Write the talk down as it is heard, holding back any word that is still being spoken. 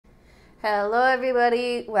Hello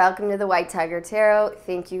everybody, welcome to the White Tiger Tarot.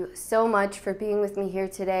 Thank you so much for being with me here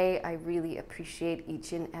today. I really appreciate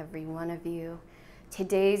each and every one of you.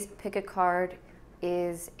 Today's pick a card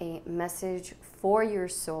is a message for your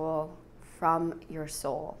soul from your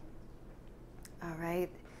soul. All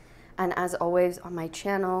right, and as always on my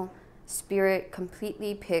channel, Spirit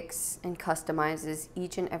completely picks and customizes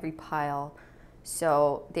each and every pile,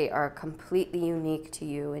 so they are completely unique to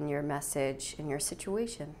you in your message, in your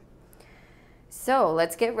situation. So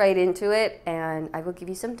let's get right into it, and I will give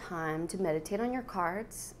you some time to meditate on your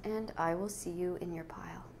cards, and I will see you in your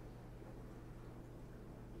pile.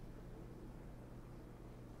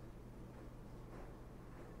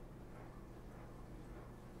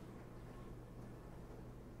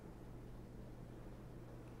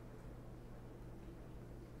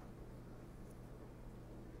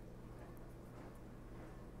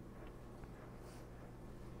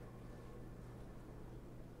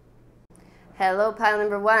 Hello, pile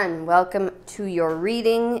number one. Welcome to your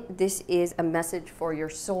reading. This is a message for your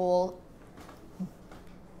soul.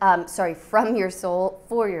 From your soul,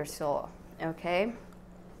 for your soul. Okay?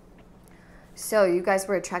 So you guys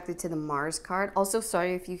were attracted to the Mars card. Also,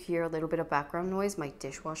 sorry if you hear a little bit of background noise. My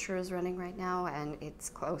dishwasher is running right now, and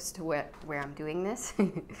it's close to where I'm doing this.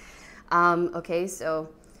 Okay, so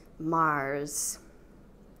Mars.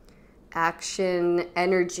 Action,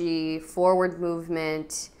 energy, forward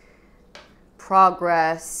movement,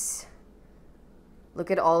 progress.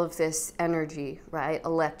 Look at all of this energy, right?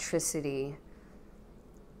 Electricity,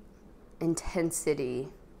 intensity.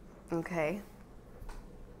 Okay.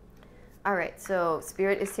 All right, so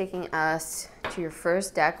Spirit is taking us to your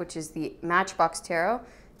first deck, which is the Matchbox Tarot.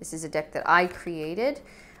 This is a deck that I created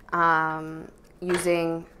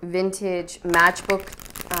using vintage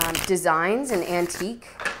matchbook designs and antique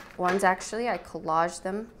ones, actually. I collaged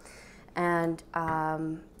them. And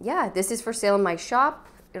yeah, this is for sale in my shop.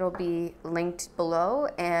 It'll be linked below,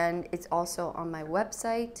 and it's also on my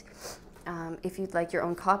website if you'd like your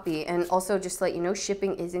own copy. And also, just to let you know,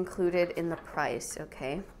 shipping is included in the price,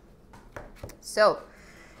 okay? So,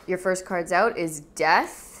 your first card's out is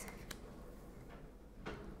Death.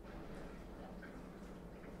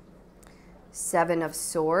 Seven of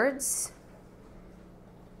Swords.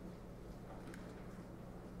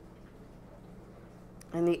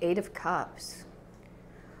 And the Eight of Cups.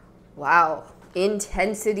 Wow.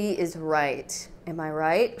 Intensity is right. Am I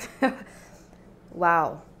right?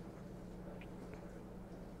 Wow.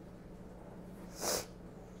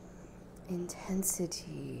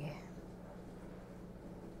 Intensity.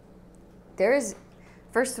 There is,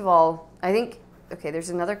 first of all, I think, okay, there's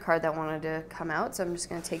another card that wanted to come out, so I'm just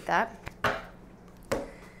going to take that.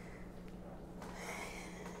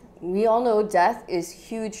 We all know death is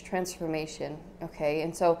huge transformation, okay?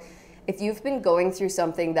 And so if you've been going through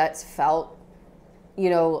something that's felt,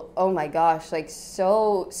 you know, oh my gosh, like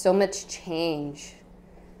so much change,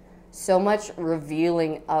 so much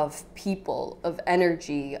revealing of people, of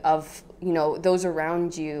energy, of, you know, those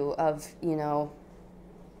around you, of, you know,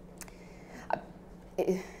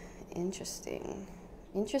 interesting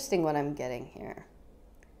what I'm getting here.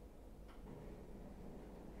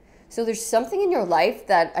 So there's something in your life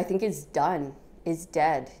that I think is done, is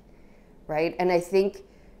dead, right? And I think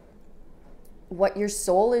what your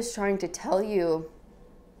soul is trying to tell you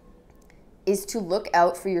is to look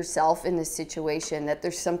out for yourself in this situation, that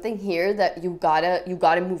there's something here that you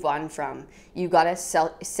gotta move on from. You gotta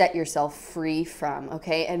set yourself free from,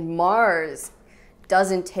 okay? And Mars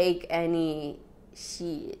doesn't take any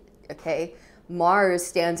shit, okay? Mars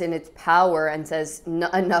stands in its power and says,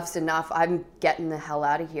 enough's enough, I'm getting the hell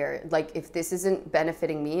out of here. Like, if this isn't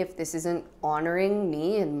benefiting me, if this isn't honoring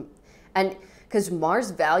me, and because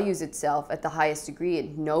Mars values itself at the highest degree,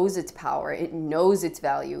 it knows its power, it knows its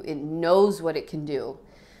value, it knows what it can do,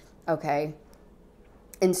 okay?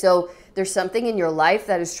 And so there's something in your life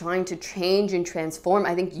that is trying to change and transform.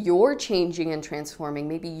 I think you're changing and transforming.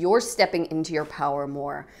 Maybe you're stepping into your power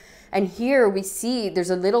more. And here we see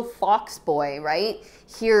there's a little fox boy, right?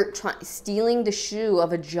 Here stealing the shoe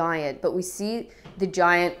of a giant. But we see the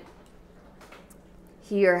giant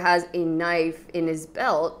here has a knife in his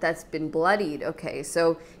belt that's been bloodied. Okay,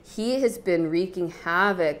 so he has been wreaking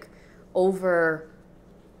havoc over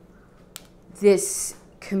this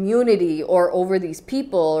community or over these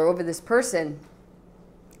people or over this person.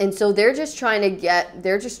 And so they're just trying to get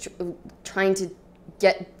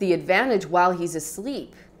the advantage while he's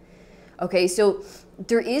asleep. Okay, so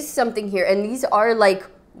there is something here, and these are like,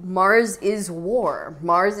 Mars is war.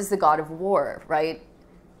 Mars is the god of war, right?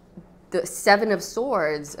 The Seven of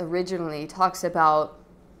Swords originally talks about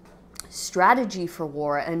strategy for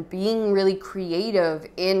war and being really creative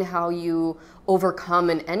in how you overcome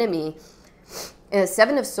an enemy.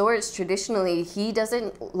 Seven of Swords, traditionally, he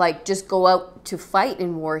doesn't like just go out to fight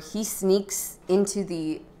in war. He sneaks into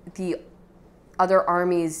the other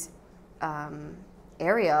army's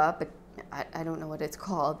area, but I don't know what it's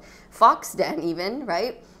called, fox den even,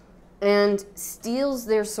 right? And steals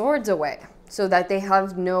their swords away so that they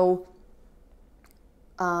have no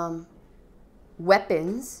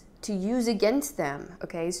weapons to use against them,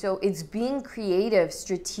 okay? So it's being creative,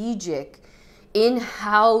 strategic in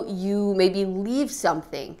how you maybe leave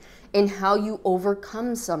something, in how you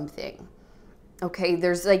overcome something, okay?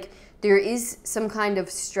 There is some kind of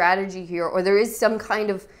strategy here, or there is some kind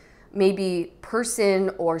of maybe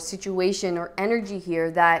person or situation or energy here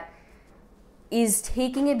that is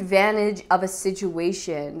taking advantage of a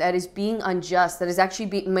situation that is being unjust, that is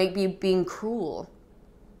actually might be being cruel,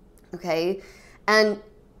 okay? And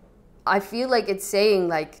I feel like it's saying,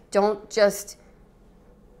 like, don't just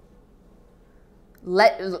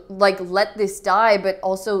let this die, but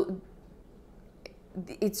also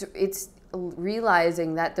it's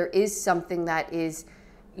realizing that there is something that is,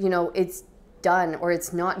 you know, it's done or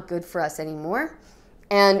it's not good for us anymore.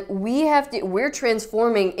 And we're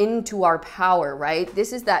transforming into our power, right?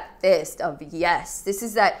 This is that fist of yes.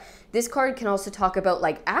 This card can also talk about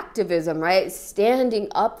like activism, right? Standing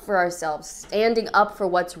up for ourselves, standing up for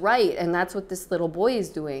what's right. And that's what this little boy is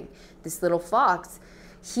doing, this little fox.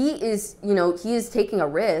 He is taking a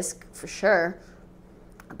risk for sure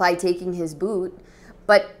by taking his boot,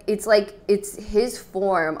 but it's like, it's his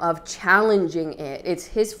form of challenging it. It's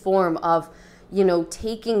his form of, you know,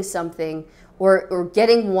 taking something or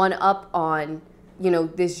getting one up on, you know,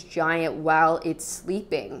 this giant while it's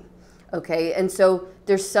sleeping. Okay, and so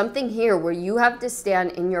there's something here where you have to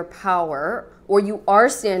stand in your power, or you are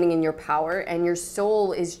standing in your power, and your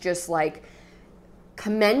soul is just like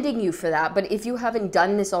commending you for that. But if you haven't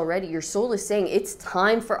done this already, your soul is saying it's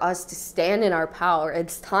time for us to stand in our power.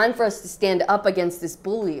 It's time for us to stand up against this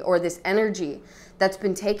bully or this energy that's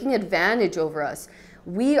been taking advantage over us.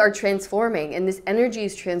 We are transforming, and this energy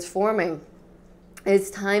is transforming.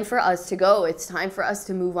 It's time for us to go. It's time for us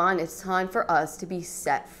to move on. It's time for us to be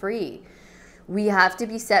set free. We have to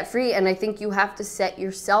be set free, and I think you have to set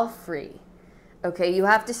yourself free. Okay, you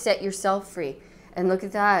have to set yourself free. And look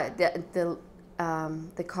at that.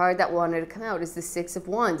 The card that wanted to come out is the Six of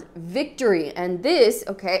Wands, victory. And this,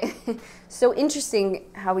 okay, so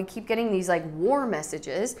interesting how we keep getting these like war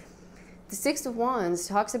messages. The Six of Wands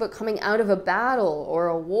talks about coming out of a battle or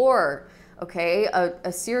a war, okay,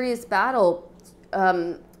 a serious battle,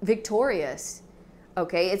 victorious,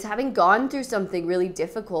 okay? It's having gone through something really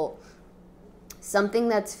difficult, something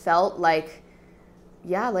that's felt like,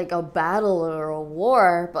 yeah, like a battle or a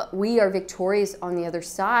war, but we are victorious on the other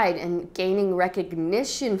side and gaining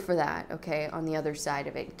recognition for that, okay, on the other side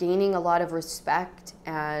of it, gaining a lot of respect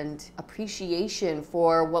and appreciation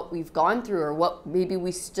for what we've gone through or what maybe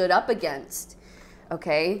we stood up against,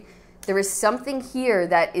 okay? There is something here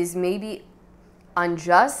that is maybe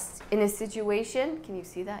unjust in a situation. Can you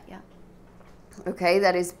see that? Yeah. Okay,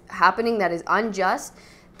 that is happening, that is unjust,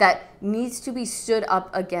 that needs to be stood up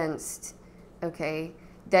against, okay?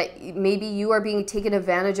 That maybe you are being taken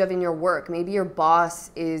advantage of in your work. Maybe your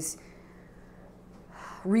boss is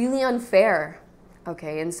really unfair,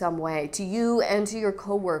 okay, in some way, to you and to your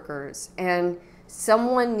coworkers. And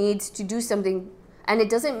someone needs to do something, and it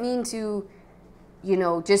doesn't mean to, you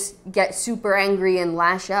know, just get super angry and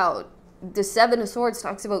lash out. The Seven of Swords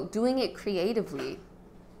talks about doing it creatively,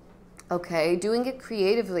 okay? Doing it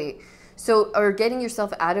creatively. So, or getting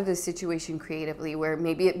yourself out of this situation creatively, where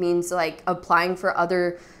maybe it means like applying for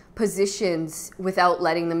other positions without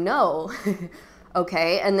letting them know,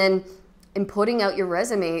 okay? And then in putting out your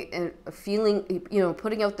resume and feeling, you know,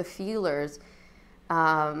 putting out the feelers,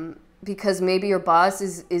 because maybe your boss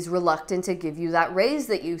is reluctant to give you that raise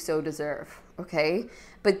that you so deserve, okay?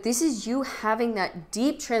 But this is you having that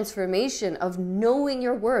deep transformation of knowing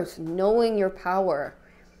your worth, knowing your power,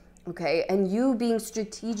 okay? And you being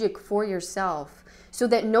strategic for yourself so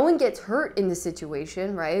that no one gets hurt in the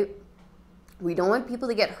situation, right? We don't want people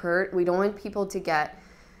to get hurt. We don't want people to get,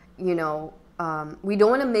 you know, we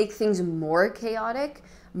don't want to make things more chaotic.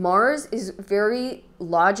 Mars is very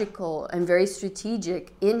logical and very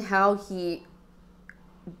strategic in how he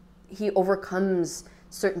overcomes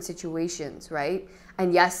certain situations, right?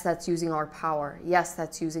 And yes, that's using our power. Yes,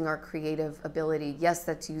 that's using our creative ability. Yes,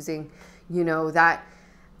 that's using, you know, that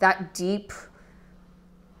deep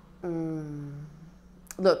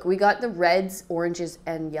look, we got the reds, oranges,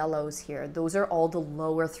 and yellows here. Those are all the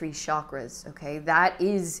lower 3 chakras, okay? That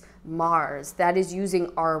is Mars. That is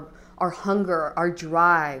using our hunger, our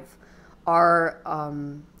drive, our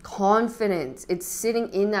confidence. It's sitting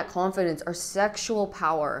in that confidence, our sexual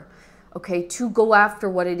power, okay, to go after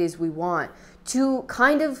what it is we want, to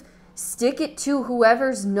kind of stick it to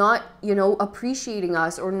whoever's not, you know, appreciating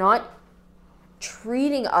us or not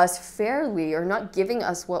treating us fairly or not giving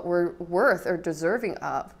us what we're worth or deserving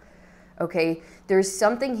of. Okay, there's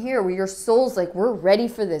something here where your soul's like, we're ready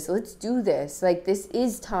for this. Let's do this. Like, this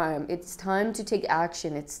is time. It's time to take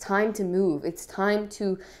action. It's time to move. It's time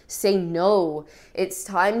to say no. It's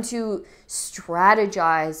time to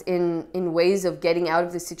strategize in ways of getting out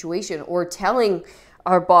of the situation, or telling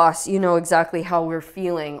our boss, you know, exactly how we're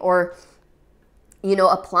feeling, or, you know,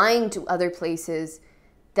 applying to other places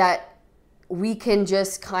that we can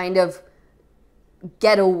just kind of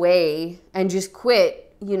get away and just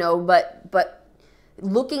quit, you know, but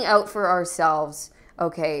looking out for ourselves,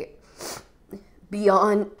 okay,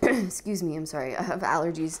 beyond, excuse me, I'm sorry, I have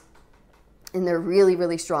allergies and they're really,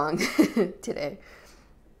 really strong today.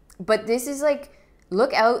 But this is like,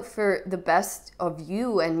 look out for the best of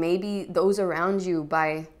you and maybe those around you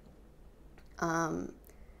by,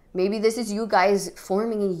 maybe this is you guys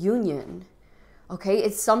forming a union. Okay,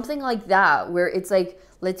 it's something like that, where it's like,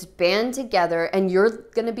 let's band together and you're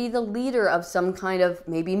going to be the leader of some kind of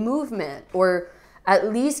maybe movement, or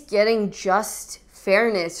at least getting just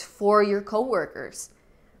fairness for your coworkers.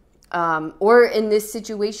 Or in this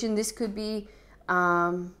situation, this could be,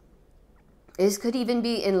 this could even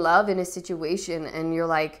be in love in a situation and you're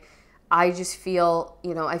like, I just feel,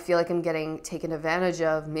 you know, I feel like I'm getting taken advantage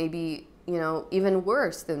of, maybe, you know, even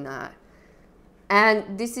worse than that.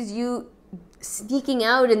 And this is you sneaking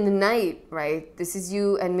out in the night, right? This is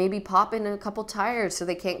you, and maybe popping a couple tires so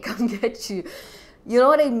they can't come get you. You know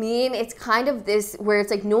what I mean? It's kind of this where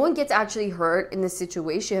it's like no one gets actually hurt in this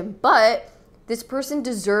situation, but this person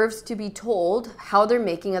deserves to be told how they're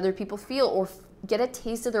making other people feel, or get a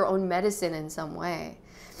taste of their own medicine in some way.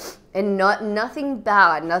 And nothing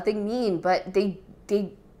bad, nothing mean, but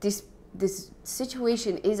this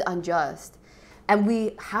situation is unjust. And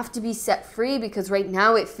we have to be set free, because right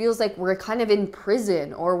now it feels like we're kind of in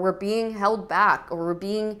prison, or we're being held back, or we're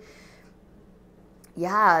being,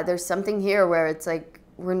 yeah, there's something here where it's like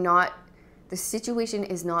the situation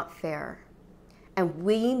is not fair. And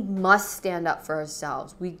we must stand up for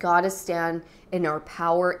ourselves. We got to stand in our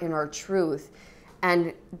power, in our truth.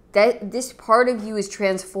 And that this part of you is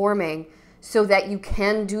transforming so that you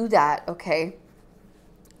can do that, okay?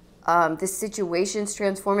 This situation's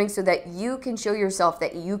transforming so that you can show yourself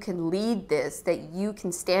that you can lead this, that you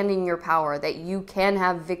can stand in your power, that you can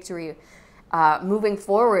have victory moving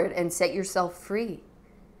forward and set yourself free.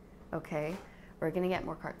 Okay, we're going to get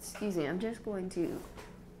more cards. Excuse me, I'm just going to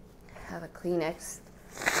have a Kleenex.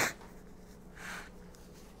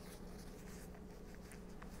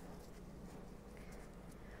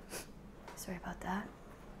 Sorry about that.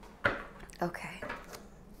 Okay.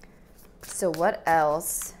 So what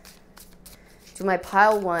else? To my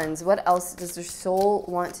pile ones, what else does their soul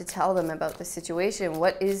want to tell them about the situation?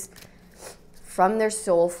 What is from their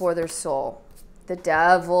soul for their soul? The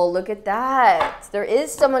devil, look at that. There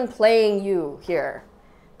is someone playing you here.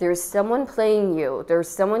 There's someone playing you. There's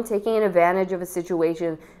someone taking advantage of a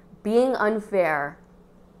situation, being unfair,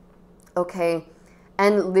 okay?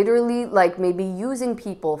 And literally like maybe using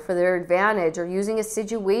people for their advantage, or using a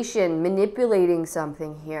situation, manipulating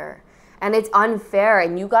something here. And it's unfair,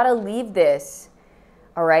 and you got to leave this.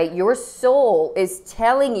 All right, your soul is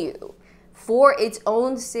telling you, for its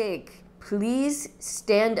own sake, please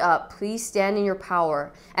stand up. Please stand in your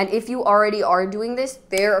power. And if you already are doing this,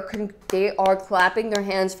 they are clapping their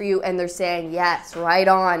hands for you, and they're saying, yes, right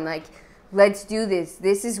on. Like, let's do this.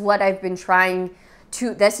 This is what I've been trying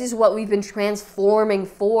to, this is what we've been transforming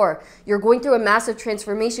for. You're going through a massive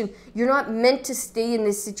transformation. You're not meant to stay in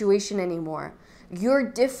this situation anymore. You're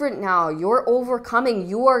different now. You're overcoming.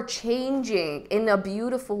 You are changing in a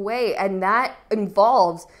beautiful way. And that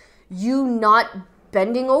involves you not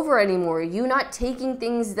bending over anymore. You not taking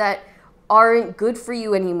things that aren't good for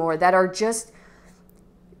you anymore, that are just,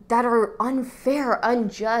 that are unfair,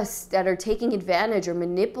 unjust, that are taking advantage or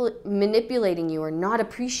manipulating you or not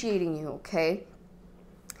appreciating you, okay?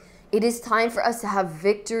 It is time for us to have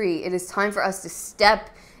victory. It is time for us to step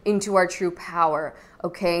into our true power,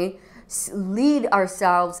 okay? Lead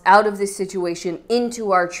ourselves out of this situation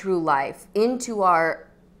into our true life, into our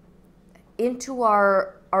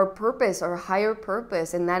purpose, our higher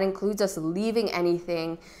purpose. And that includes us leaving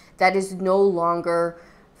anything that is no longer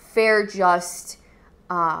fair, just,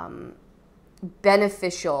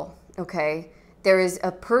 beneficial, okay? There is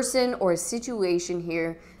a person or a situation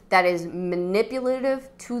here that is manipulative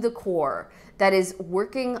to the core, that is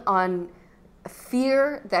working on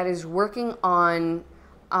fear, that is working on,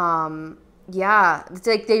 it's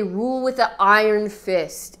like they rule with an iron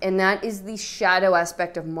fist, and that is the shadow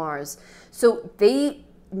aspect of Mars. So they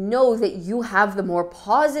know that you have the more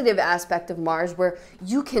positive aspect of Mars, where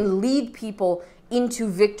you can lead people into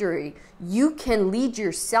victory. You can lead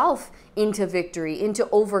yourself into victory, into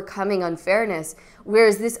overcoming unfairness.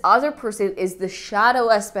 Whereas this other person is the shadow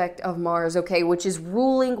aspect of Mars, okay, which is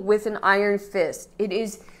ruling with an iron fist. It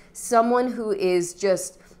is someone who is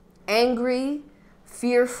just angry,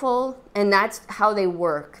 fearful, and that's how they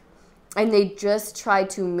work. And they just try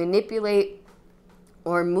to manipulate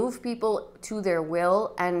or move people to their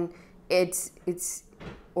will, and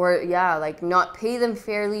like not pay them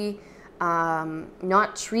fairly,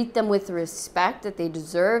 not treat them with the respect that they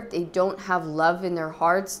deserve. They don't have love in their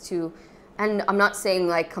hearts to, and I'm not saying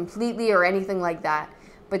like completely or anything like that,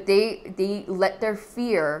 but they let their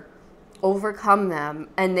fear overcome them,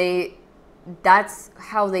 and that's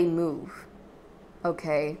how they move.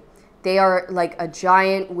 Okay, they are like a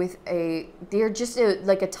giant they're just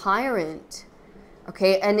like a tyrant.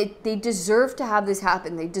 Okay, and they deserve to have this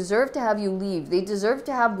happen. They deserve to have you leave. They deserve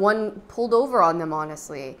to have one pulled over on them,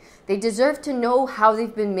 honestly. They deserve to know how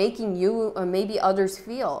they've been making you or maybe others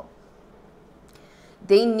feel.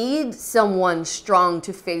 They need someone strong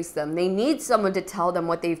to face them. They need someone to tell them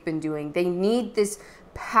what they've been doing. They need this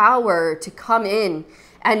power to come in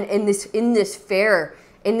and in this fair,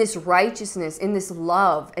 in this righteousness, in this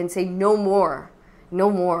love, and say, no more,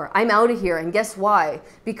 no more. I'm out of here. And guess why?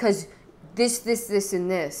 Because this, and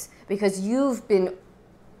this. Because you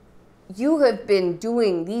have been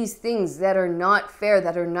doing these things that are not fair,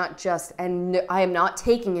 that are not just, and I am not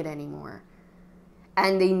taking it anymore.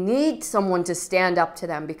 And they need someone to stand up to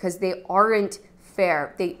them, because they aren't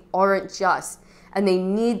fair, they aren't just, and they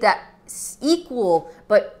need that equal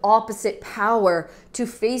but opposite power to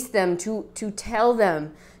face them, to tell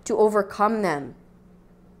them, to overcome them.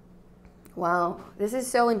 Wow, this is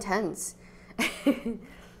so intense.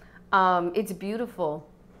 It's beautiful.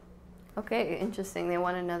 Okay, interesting. They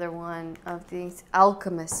want another one of these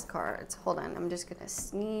alchemist cards. Hold on, I'm just gonna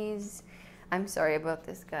sneeze. I'm sorry about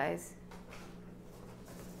this, guys.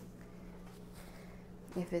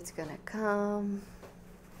 If it's gonna come.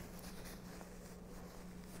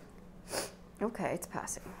 Okay, it's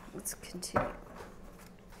passing. Let's continue.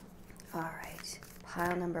 All right,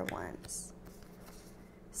 pile number 1.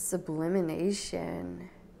 Sublimination.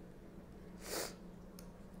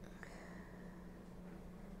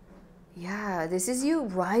 Yeah, this is you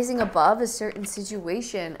rising above a certain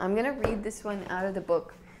situation. I'm going to read this one out of the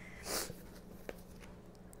book.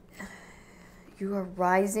 You are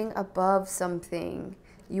rising above something.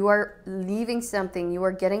 You are leaving something. You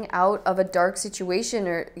are getting out of a dark situation,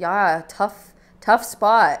 or tough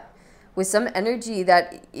spot with some energy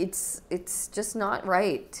that it's just not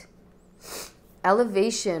right.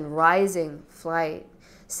 Elevation, rising, flight.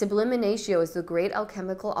 Subliminatio is the great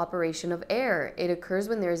alchemical operation of air. It occurs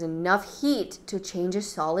when there is enough heat to change a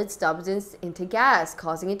solid substance into gas,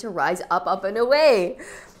 causing it to rise up, and away.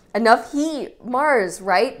 Enough heat, Mars,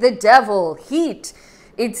 right? The devil, heat.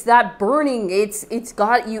 It's that burning, it's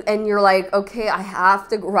got you, and you're like, okay, I have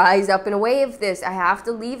to rise up and away of this. I have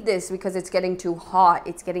to leave this because it's getting too hot.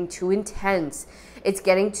 It's getting too intense. It's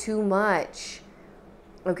getting too much.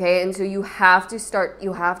 Okay, and so you have to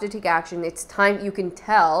take action. It's time, you can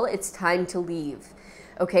tell it's time to leave.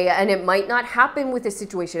 Okay, and it might not happen with the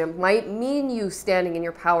situation. It might mean you standing in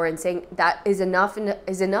your power and saying, that is enough and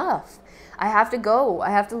is enough. I have to go,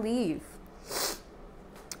 I have to leave.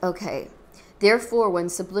 Okay, therefore, when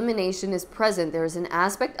sublimination is present, there is an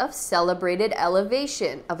aspect of celebrated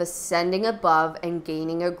elevation, of ascending above and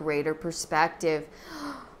gaining a greater perspective.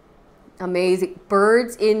 Amazing.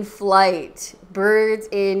 Birds in flight. Birds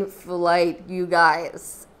in flight, you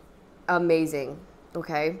guys. Amazing.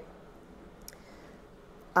 Okay.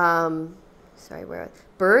 Sorry, where?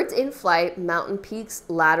 Birds in flight, mountain peaks,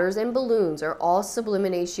 ladders, and balloons are all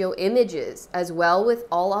subliminatio images. As well with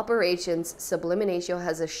all operations, subliminatio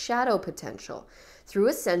has a shadow potential. Through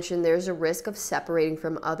ascension, there is a risk of separating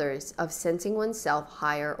from others, of sensing oneself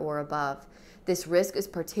higher or above. This risk is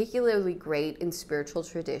particularly great in spiritual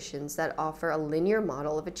traditions that offer a linear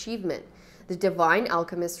model of achievement. The divine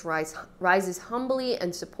alchemist rises humbly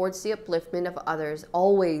and supports the upliftment of others,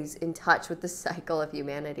 always in touch with the cycle of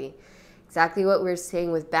humanity. Exactly what we're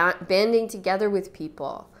saying with banding together with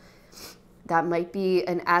people. That might be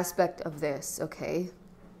an aspect of this, okay?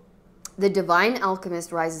 The divine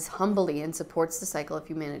alchemist rises humbly and supports the cycle of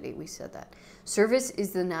humanity. We said that. Service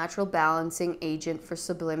is the natural balancing agent for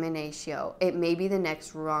subliminatio. It may be the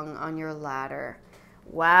next rung on your ladder.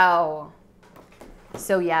 Wow.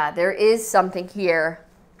 So yeah, there is something here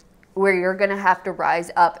where you're going to have to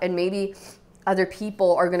rise up, and maybe other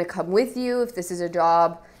people are going to come with you if this is a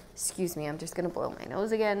job. Excuse me, I'm just going to blow my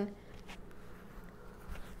nose again.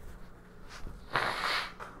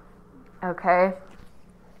 Okay.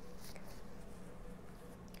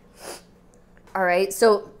 All right,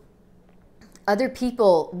 so other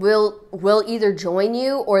people will either join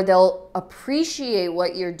you, or they'll appreciate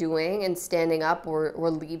what you're doing and standing up or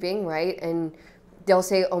leaving, right? And they'll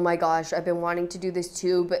say, oh my gosh, I've been wanting to do this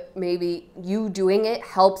too, but maybe you doing it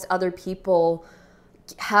helps other people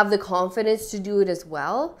have the confidence to do it as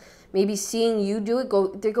well. Maybe seeing you do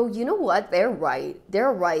it, they go, you know what? They're right.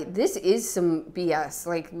 They're right. This is some BS.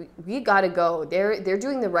 Like, we gotta go. They're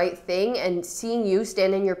doing the right thing, and seeing you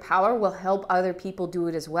stand in your power will help other people do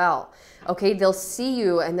it as well. Okay, they'll see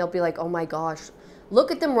you and they'll be like, oh my gosh, look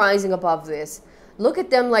at them rising above this. Look at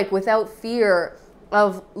them like without fear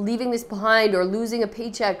of leaving this behind or losing a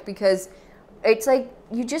paycheck, because it's like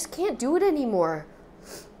you just can't do it anymore.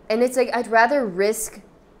 And it's like, I'd rather risk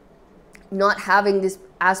not having this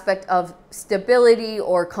aspect of stability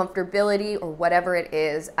or comfortability or whatever it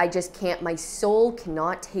is. I just can't. My soul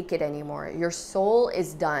cannot take it anymore. Your soul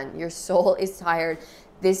is done. Your soul is tired.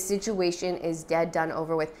 This situation is dead, done,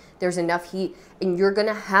 over with. There's enough heat, and you're going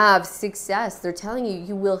to have success. They're telling you,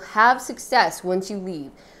 you will have success once you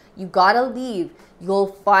leave. You got to leave. You'll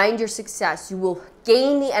find your success. You will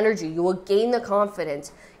gain the energy. You will gain the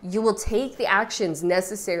confidence. You will take the actions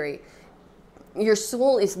necessary. Your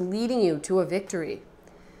soul is leading you to a victory.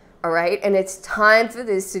 All right? And it's time for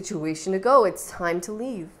this situation to go. It's time to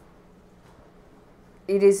leave.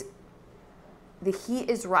 The heat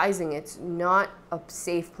is rising. It's not a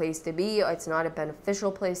safe place to be. It's not a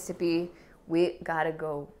beneficial place to be. We gotta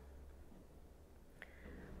go.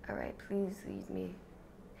 All right, please lead me.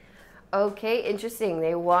 Okay, interesting.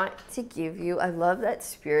 They want to give you, I love that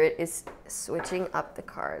Spirit is switching up the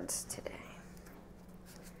cards today.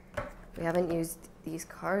 We haven't used these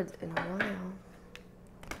cards in a while.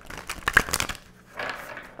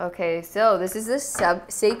 Okay, so this is the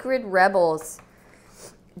Sacred Rebels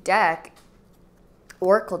deck,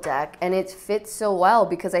 Oracle deck, and it fits so well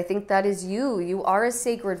because I think that is you. You are a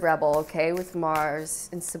sacred rebel, okay, with Mars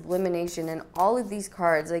and sublimation and all of these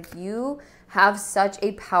cards. Like, you have such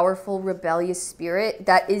a powerful rebellious spirit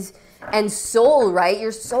that is, and soul, right?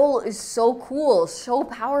 Your soul is so cool, so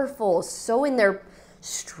powerful, so in their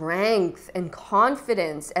strength and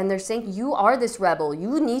confidence. And they're saying, you are this rebel.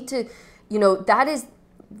 You need to, you know, that is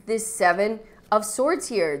this Seven of Swords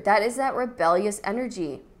here. That is that rebellious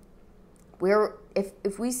energy.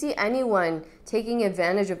 If we see anyone taking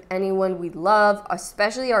advantage of anyone we love,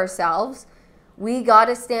 especially ourselves, we got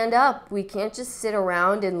to stand up. We can't just sit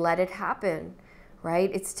around and let it happen, right?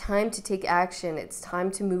 It's time to take action. It's time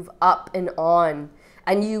to move up and on.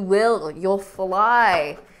 And you'll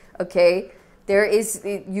fly, okay?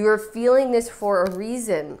 You're feeling this for a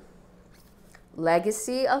reason.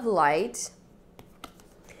 Legacy of light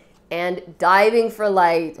and diving for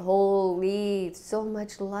light. Holy, so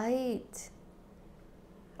much light.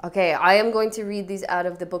 Okay, I am going to read these out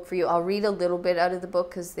of the book for you. I'll read a little bit out of the book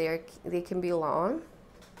because they can be long.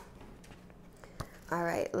 All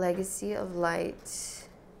right, Legacy of Light.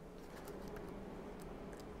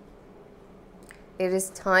 It is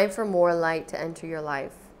time for more light to enter your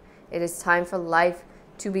life. It is time for life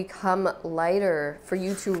to become lighter, for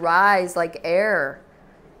you to rise like air.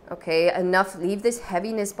 Okay, enough. Leave this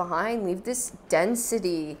heaviness behind. Leave this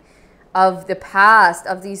density of the past,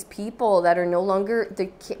 of these people that are no longer,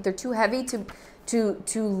 they're too heavy to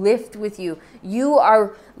lift with you. You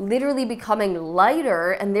are literally becoming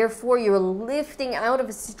lighter, and therefore you're lifting out of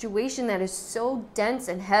a situation that is so dense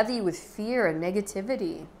and heavy with fear and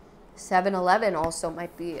negativity. 711 also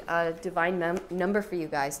might be a divine number for you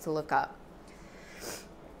guys to look up.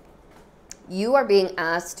 You are being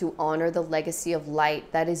asked to honor the legacy of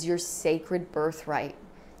light that is your sacred birthright.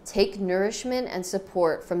 Take nourishment and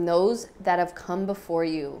support from those that have come before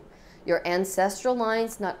you, your ancestral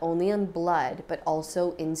lines, not only in blood, but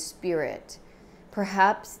also in spirit.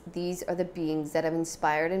 Perhaps these are the beings that have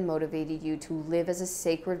inspired and motivated you to live as a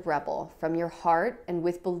sacred rebel from your heart and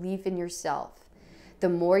with belief in yourself. The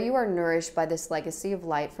more you are nourished by this legacy of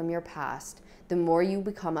light from your past, the more you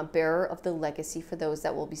become a bearer of the legacy for those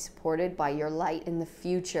that will be supported by your light in the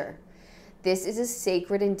future. This is a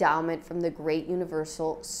sacred endowment from the great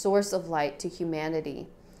universal source of light to humanity.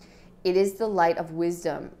 It is the light of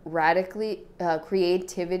wisdom,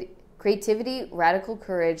 Creativity, radical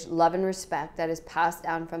courage, love, and respect that is passed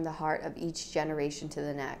down from the heart of each generation to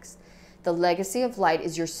the next. The legacy of light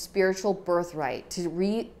is your spiritual birthright to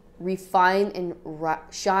refine and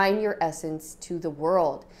shine your essence to the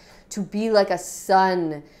world, to be like a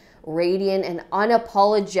sun, radiant and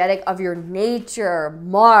unapologetic of your nature.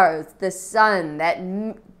 Mars, the sun, that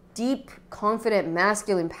deep, confident,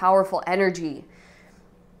 masculine, powerful energy.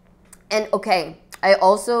 And okay,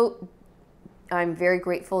 I'm very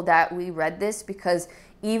grateful that we read this, because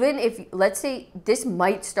even if, let's say, this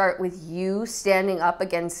might start with you standing up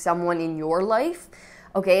against someone in your life,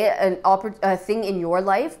 okay, a thing in your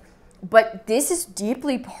life, but this is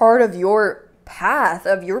deeply part of your path,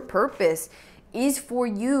 of your purpose, is for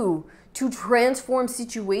you to transform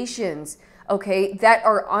situations, okay, that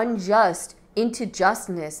are unjust into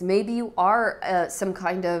justness. Maybe you are some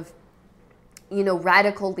kind of,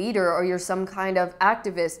 radical leader, or you're some kind of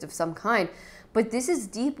activist of some kind. But this is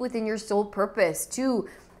deep within your soul purpose, to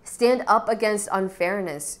stand up against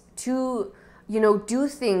unfairness, to, do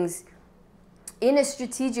things in a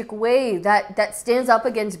strategic way that stands up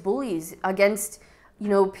against bullies, against,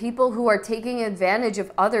 people who are taking advantage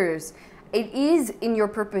of others. It is in your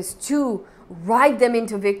purpose to ride them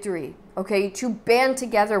into victory, okay? To band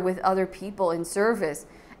together with other people in service.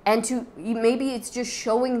 And maybe it's just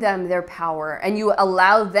showing them their power, and you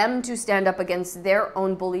allow them to stand up against their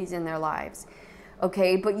own bullies in their lives.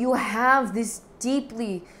 Okay, but you have this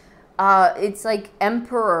deeply, it's like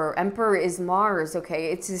Emperor is Mars,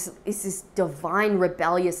 okay? It's this divine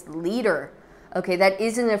rebellious leader, okay, that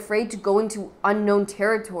isn't afraid to go into unknown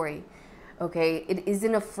territory, okay? It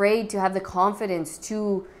isn't afraid to have the confidence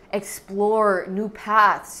to explore new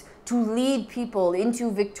paths, to lead people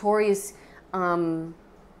into victorious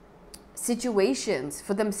situations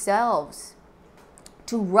for themselves,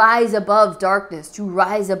 to rise above darkness, to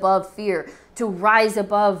rise above fear, to rise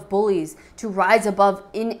above bullies, to rise above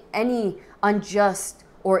any unjust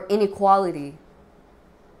or inequality.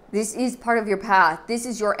 This is part of your path. This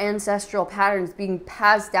is your ancestral patterns being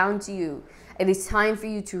passed down to you. And it's time for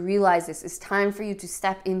you to realize this. It's time for you to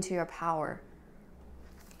step into your power.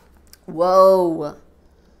 Whoa.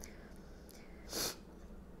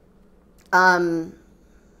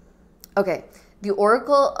 Okay. The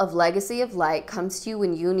Oracle of Legacy of Light comes to you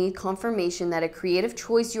when you need confirmation that a creative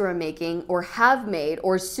choice you are making, or have made,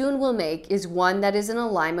 or soon will make, is one that is in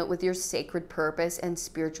alignment with your sacred purpose and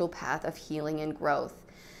spiritual path of healing and growth.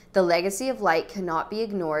 The Legacy of Light cannot be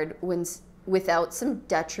ignored without some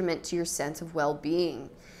detriment to your sense of well-being.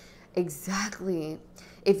 Exactly.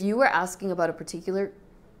 If you were asking about a particular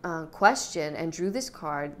question and drew this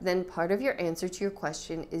card, then part of your answer to your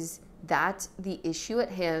question is that the issue at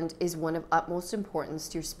hand is one of utmost importance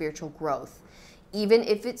to your spiritual growth, even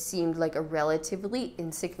if it seemed like a relatively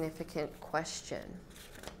insignificant question.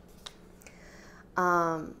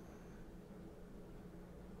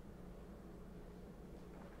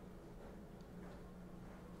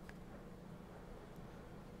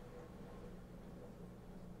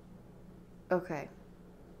 Okay.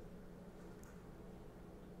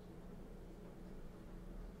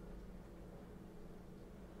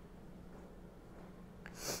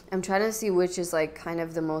 I'm trying to see which is like kind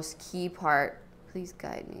of the most key part. Please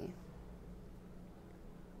guide me.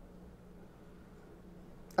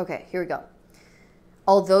 Okay, here we go.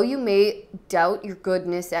 Although you may doubt your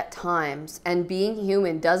goodness at times, and being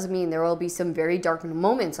human does mean there will be some very dark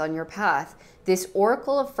moments on your path, this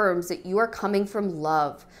oracle affirms that you are coming from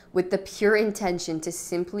love, with the pure intention to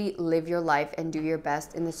simply live your life and do your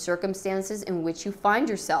best in the circumstances in which you find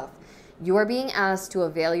yourself. You are being asked to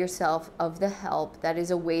avail yourself of the help that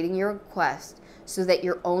is awaiting your request, so that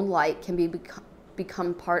your own light can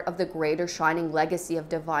become part of the greater shining legacy of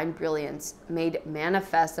divine brilliance made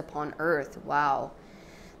manifest upon earth. Wow.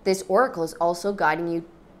 This oracle is also guiding you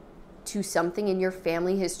to something in your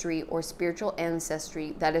family history or spiritual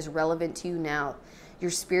ancestry that is relevant to you now.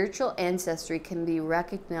 Your spiritual ancestry can be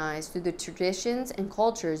recognized through the traditions and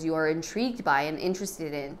cultures you are intrigued by and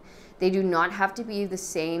interested in. They do not have to be the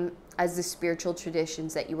same as the spiritual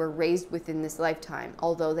traditions that you were raised with in this lifetime,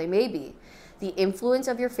 although they may be. The influence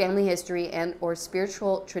of your family history and or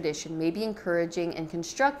spiritual tradition may be encouraging and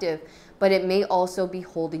constructive, but it may also be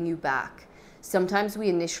holding you back. Sometimes we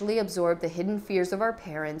initially absorb the hidden fears of our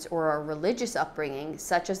parents or our religious upbringing,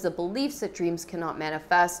 such as the beliefs that dreams cannot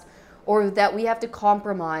manifest, or that we have to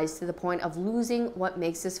compromise to the point of losing what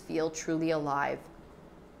makes us feel truly alive.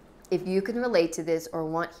 If you can relate to this or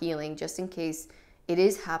want healing, just in case it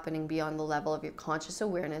is happening beyond the level of your conscious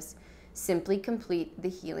awareness, simply complete the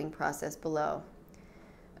healing process below.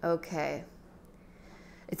 Okay.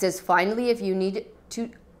 It says, finally, if you need to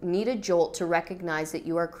need a jolt to recognize that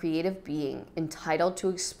you are a creative being entitled to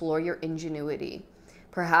explore your ingenuity.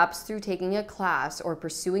 Perhaps through taking a class or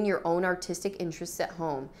pursuing your own artistic interests at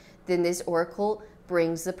home, then this oracle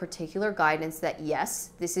brings the particular guidance that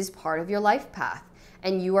yes, this is part of your life path,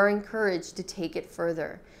 and you are encouraged to take it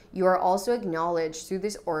further. You are also acknowledged through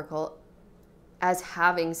this oracle as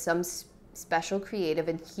having some special creative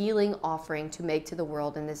and healing offering to make to the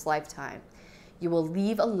world in this lifetime. You will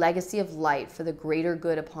leave a legacy of light for the greater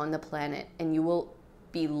good upon the planet, and you will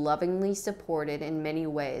be lovingly supported in many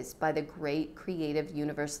ways by the great creative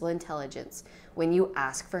universal intelligence when you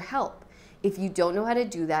ask for help. If you don't know how to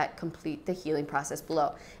do that, complete the healing process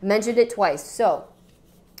below. I mentioned it twice. So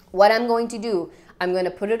what I'm going to do, I'm going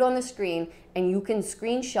to put it on the screen and you can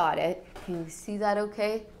screenshot it. Can you see that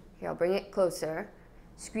okay? Here, I'll bring it closer.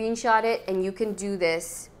 Screenshot it, and you can do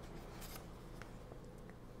this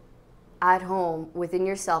at home within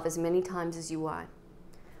yourself as many times as you want.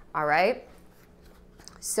 All right?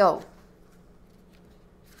 So,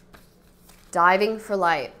 diving for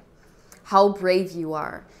light. How brave you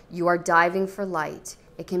are. You are diving for light.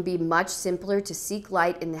 It can be much simpler to seek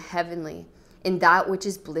light in the heavenly, in that which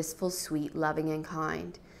is blissful, sweet, loving, and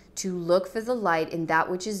kind. To look for the light in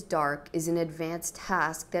that which is dark is an advanced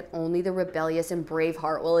task that only the rebellious and brave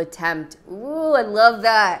heart will attempt. Ooh, I love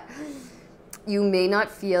that. You may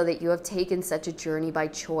not feel that you have taken such a journey by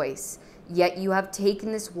choice, yet you have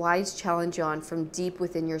taken this wise challenge on from deep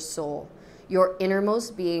within your soul. Your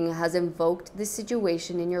innermost being has invoked this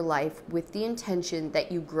situation in your life with the intention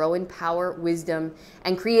that you grow in power, wisdom,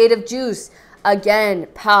 and creative juice. Again,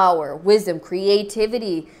 power, wisdom,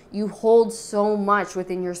 creativity. You hold so much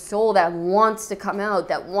within your soul that wants to come out,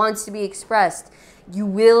 that wants to be expressed. You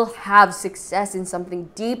will have success in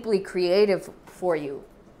something deeply creative for you.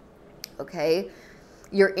 Okay?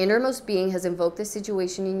 Your innermost being has invoked this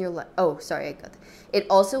situation in your life. Oh, sorry, I got that. It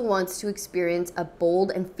also wants to experience a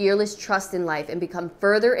bold and fearless trust in life and become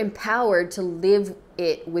further empowered to live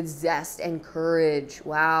it with zest and courage.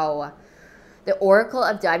 Wow. The Oracle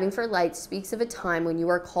of Diving for Light speaks of a time when you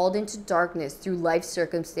are called into darkness through life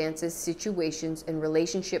circumstances, situations, and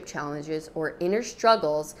relationship challenges or inner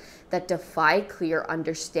struggles that defy clear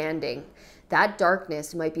understanding. That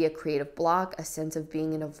darkness might be a creative block, a sense of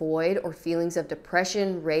being in a void, or feelings of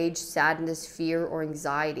depression, rage, sadness, fear, or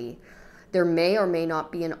anxiety. There may or may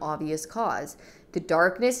not be an obvious cause. The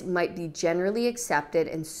darkness might be generally accepted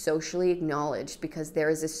and socially acknowledged because there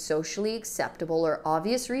is a socially acceptable or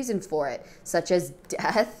obvious reason for it, such as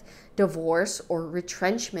death, divorce, or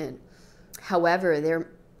retrenchment. However,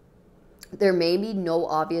 there may be no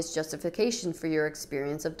obvious justification for your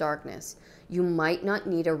experience of darkness. You might not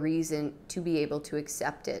need a reason to be able to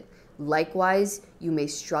accept it. Likewise, you may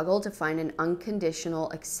struggle to find an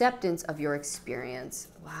unconditional acceptance of your experience.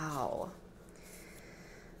 Wow.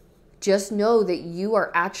 Just know that you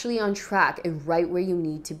are actually on track and right where you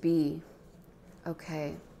need to be.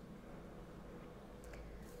 Okay.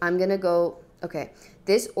 I'm going to go, okay.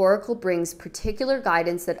 This oracle brings particular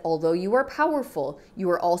guidance that although you are powerful, you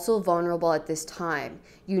are also vulnerable at this time.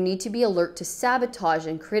 You need to be alert to sabotage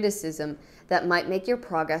and criticism that might make your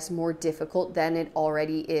progress more difficult than it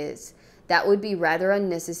already is. That would be rather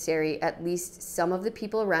unnecessary. At least some of the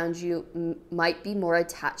people around you might be more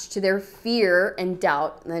attached to their fear and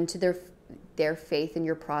doubt than to their faith in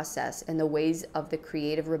your process and the ways of the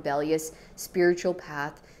creative, rebellious, spiritual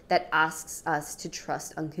path that asks us to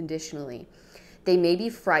trust unconditionally. They may be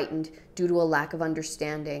frightened due to a lack of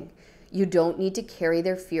understanding. You don't need to carry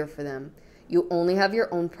their fear for them. You only have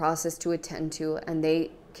your own process to attend to, and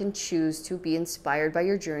they can choose to be inspired by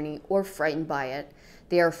your journey or frightened by it.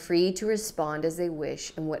 They are free to respond as they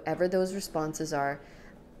wish, and whatever those responses are,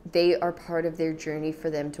 they are part of their journey for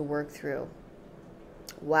them to work through.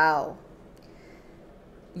 Wow.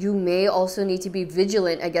 You may also need to be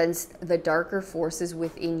vigilant against the darker forces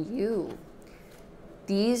within you.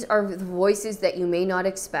 These are the voices that you may not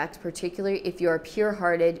expect, particularly if you're a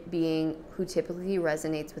pure-hearted being who typically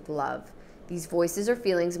resonates with love. These voices or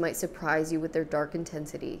feelings might surprise you with their dark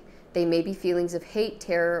intensity. They may be feelings of hate,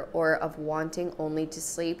 terror, or of wanting only to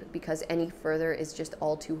sleep because any further is just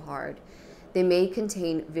all too hard. They may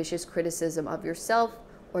contain vicious criticism of yourself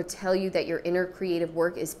or tell you that your inner creative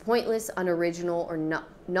work is pointless, unoriginal, or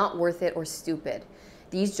not worth it or stupid.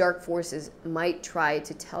 These dark forces might try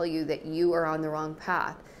to tell you that you are on the wrong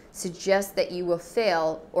path, suggest that you will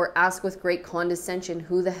fail, or ask with great condescension,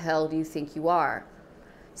 who the hell do you think you are?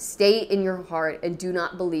 Stay in your heart and do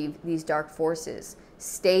not believe these dark forces.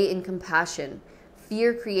 Stay in compassion.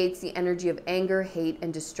 Fear creates the energy of anger, hate,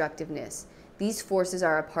 and destructiveness. These forces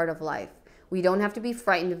are a part of life. We don't have to be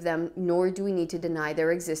frightened of them, nor do we need to deny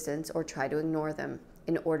their existence or try to ignore them.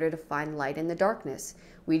 in order to find light in the darkness.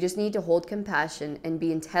 We just need to hold compassion and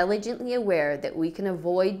be intelligently aware that we can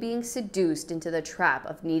avoid being seduced into the trap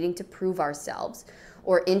of needing to prove ourselves,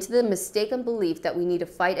 or into the mistaken belief that we need to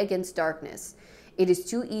fight against darkness. It is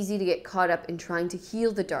too easy to get caught up in trying to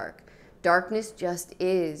heal the dark. Darkness just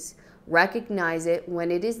is. Recognize it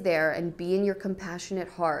when it is there and be in your compassionate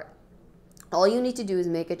heart. All you need to do is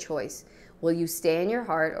make a choice. Will you stay in your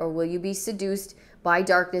heart, or will you be seduced by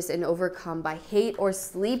darkness and overcome by hate or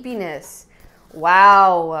sleepiness?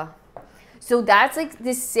 Wow. So that's like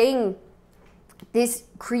this saying, this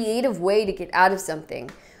creative way to get out of something,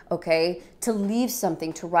 okay? To leave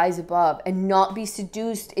something, to rise above and not be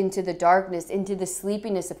seduced into the darkness, into the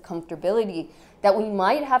sleepiness of comfortability, that we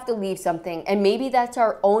might have to leave something. And maybe that's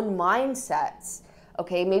our own mindsets,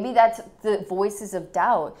 okay? Maybe that's the voices of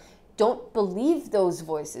doubt. Don't believe those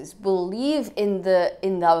voices. Believe in the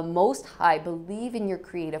Most High. Believe in your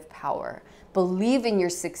creative power. Believe in your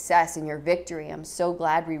success and your victory. I'm so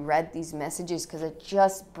glad we read these messages, because it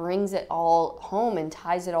just brings it all home and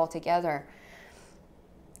ties it all together.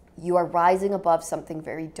 You are rising above something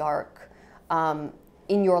very dark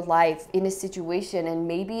in your life, in a situation, and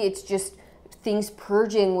maybe it's just things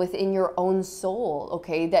purging within your own soul,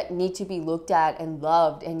 okay, that need to be looked at and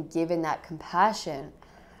loved and given that compassion.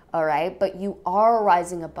 All right, but you are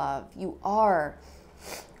rising above. You are,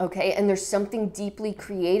 okay, and there's something deeply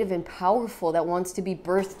creative and powerful that wants to be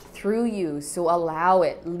birthed through you. So allow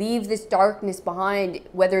it. Leave this darkness behind,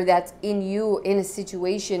 whether that's in you, in a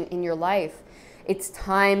situation in your life. It's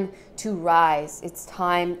time to rise. It's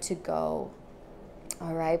time to go.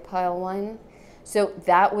 All right, pile one. So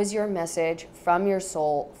that was your message from your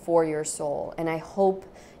soul for your soul, and I hope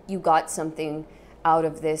you got something out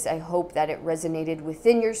of this. I hope that it resonated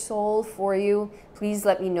within your soul for you. Please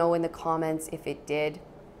let me know in the comments if it did.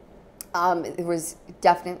 It was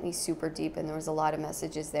definitely super deep, and there was a lot of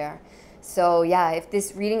messages there. So yeah, if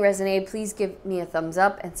this reading resonated, please give me a thumbs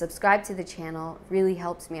up and subscribe to the channel. It really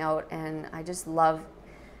helps me out, and I just love,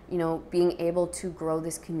 you know, being able to grow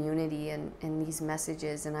this community and these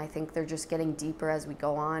messages, and I think they're just getting deeper as we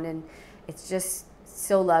go on, and it's just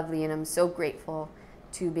so lovely, and I'm so grateful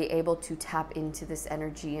to be able to tap into this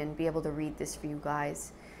energy and be able to read this for you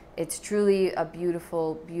guys. It's truly a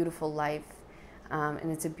beautiful, beautiful life,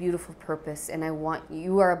 and it's a beautiful purpose, and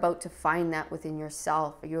you are about to find that within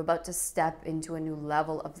yourself. You're about to step into a new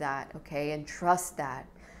level of that, okay? And trust that.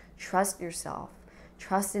 Trust yourself.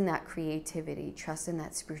 Trust in that creativity. Trust in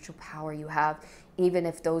that spiritual power you have, even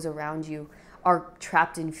if those around you are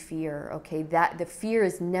trapped in fear, okay? That the fear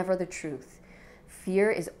is never the truth.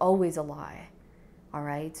 Fear is always a lie. All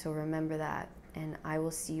right, so remember that, and I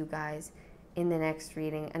will see you guys in the next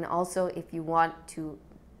reading. And also, if you want to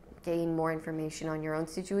gain more information on your own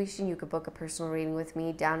situation, you could book a personal reading with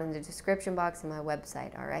me down in the description box on my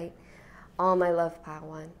website, all right? All my love, pile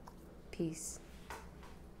one. Peace.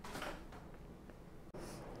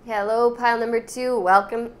 Hello, pile number two.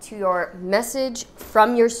 Welcome to your message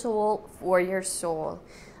from your soul for your soul,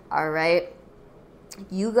 all right?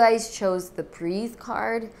 You guys chose the Breathe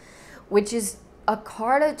card, which is a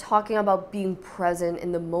card talking about being present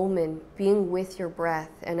in the moment, being with your breath.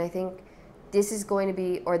 And I think this is going to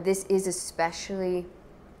be, or this is especially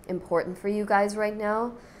important for you guys right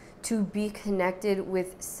now, to be connected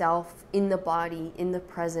with self in the body, in the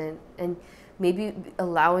present, and maybe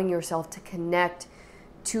allowing yourself to connect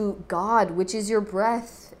to God, which is your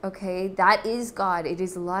breath, okay? That is God. It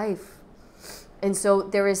is life. And so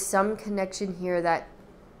there is some connection here that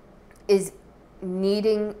is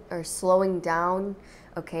needing or slowing down,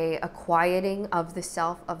 okay, a quieting of the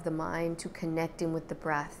self, of the mind, to connecting with the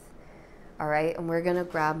breath. All right, and we're gonna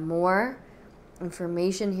grab more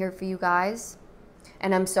information here for you guys.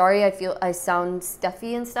 And I'm sorry I feel I sound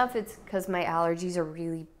stuffy and stuff. It's because my allergies are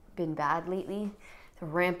really been bad lately. They're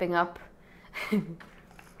ramping up.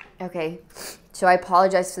 Okay, so I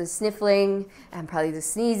apologize for the sniffling and probably the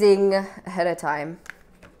sneezing ahead of time.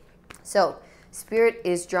 So Spirit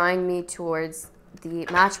is drawing me towards the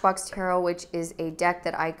Matchbox Tarot, which is a deck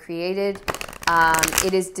that I created.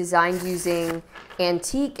 It is designed using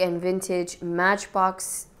antique and vintage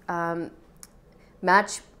Matchbox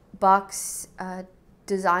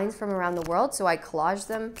designs from around the world. So I collaged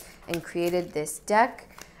them and created this deck.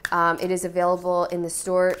 It is available in the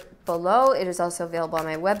store below. It is also available on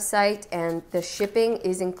my website, and the shipping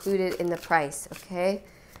is included in the price, okay?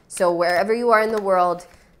 So wherever you are in the world,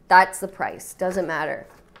 that's the price. Doesn't matter.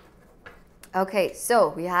 Okay, so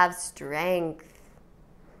we have Strength.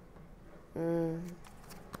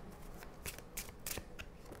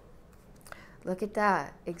 Look at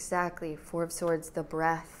that. Exactly. Four of Swords, the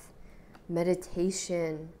breath,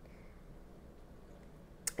 meditation.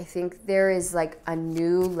 I think there is like a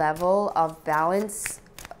new level of balance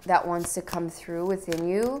that wants to come through within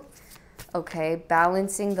you. Okay,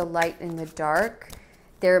 balancing the light and the dark.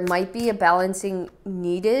 There might be a balancing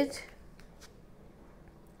needed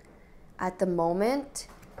at the moment,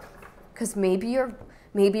 because maybe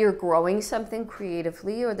you're growing something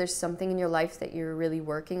creatively, or there's something in your life that you're really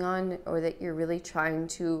working on, or that you're really trying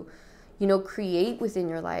to, you know, create within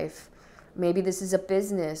your life. Maybe this is a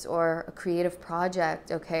business or a creative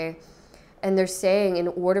project, okay? And they're saying in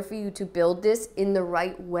order for you to build this in the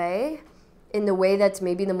right way, in the way that's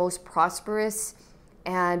maybe the most prosperous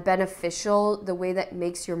and beneficial, the way that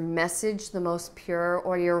makes your message the most pure,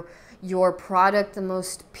 or your product the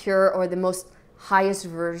most pure, or the most highest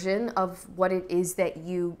version of what it is that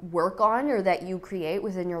you work on or that you create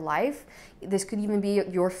within your life. This could even be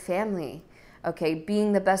your family, okay?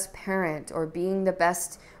 Being the best parent, or being the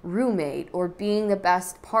best roommate, or being the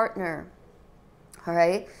best partner, all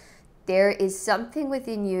right? There is something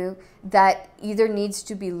within you that either needs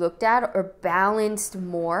to be looked at or balanced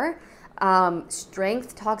more.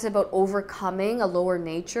 Strength talks about overcoming a lower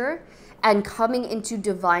nature and coming into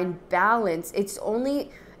divine balance. It only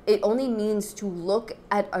means to look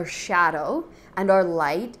at our shadow and our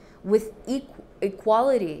light with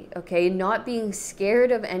equality, okay? Not being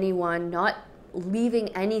scared of anyone, not leaving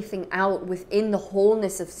anything out within the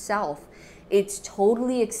wholeness of self. It's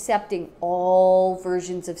totally accepting all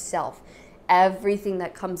versions of self, everything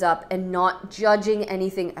that comes up, and not judging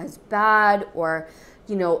anything as bad or,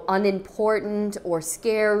 you know, unimportant or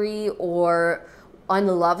scary or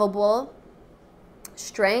unlovable.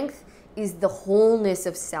 Strength is the wholeness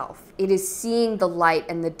of self. It is seeing the light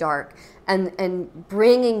and the dark and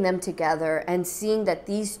bringing them together and seeing that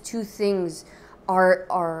these two things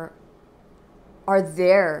are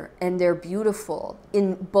there, and they're beautiful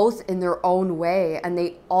in both in their own way, and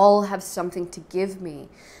they all have something to give me.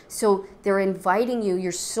 So they're inviting you,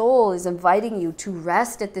 your soul is inviting you to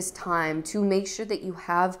rest at this time, to make sure that you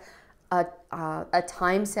have a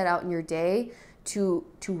time set out in your day to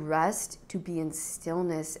rest, to be in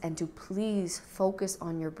stillness, and to please focus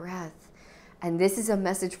on your breath. And this is a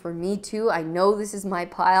message for me too. I know this is my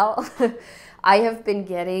pile. I have been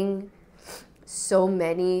getting so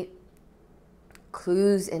many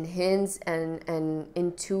clues and hints and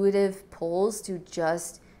intuitive pulls to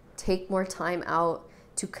just take more time out,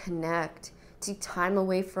 to connect, to time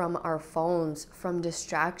away from our phones, from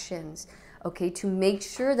distractions, okay, to make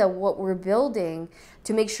sure that what we're building,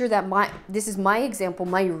 to make sure that this is my example,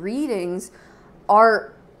 my readings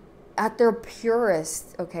are at their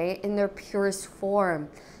purest, okay, in their purest form,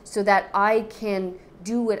 so that I can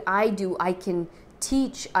do what I do. I can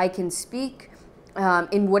teach, I can speak,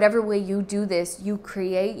 in whatever way you do this, you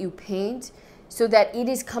create, you paint, so that it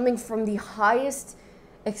is coming from the highest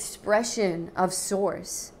expression of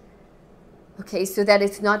source. Okay, so that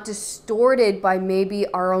it's not distorted by maybe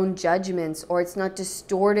our own judgments, or it's not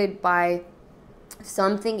distorted by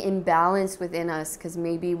something imbalanced within us, because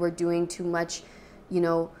maybe we're doing too much, you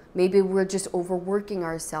know, maybe we're just overworking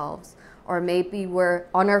ourselves, or maybe we're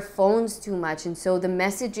on our phones too much, and so the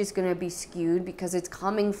message is going to be skewed because it's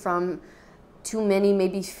coming from too many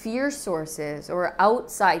maybe fear sources or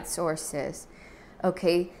outside sources.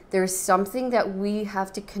 Okay, there's something that we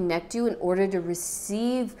have to connect to in order to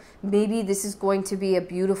receive. Maybe this is going to be a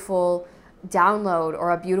beautiful download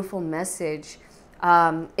or a beautiful message,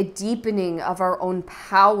 a deepening of our own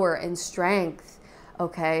power and strength,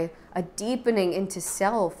 okay, a deepening into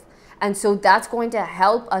self. And so that's going to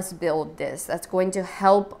help us build this. That's going to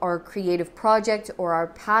help our creative project or our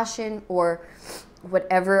passion or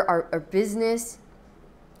whatever, our business.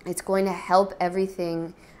 It's going to help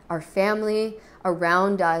everything, our family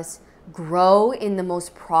around us, grow in the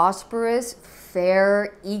most prosperous,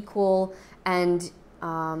 fair, equal, and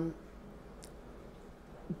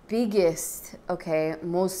biggest, okay,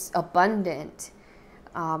 most abundant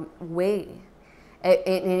way. And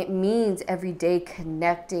it means every day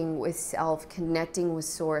connecting with self, connecting with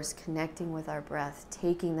source, connecting with our breath,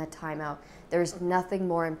 taking that time out. There's nothing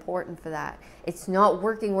more important for that. It's not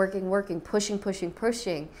working,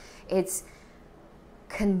 pushing. It's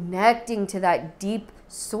connecting to that deep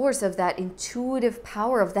source of that intuitive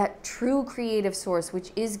power, of that true creative source,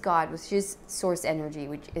 which is God, which is source energy,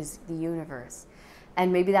 which is the universe.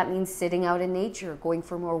 And maybe that means sitting out in nature, going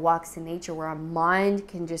for more walks in nature where our mind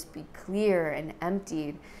can just be clear and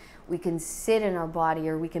emptied. We can sit in our body,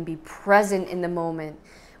 or we can be present in the moment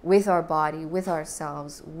with our body, with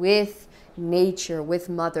ourselves, with nature, with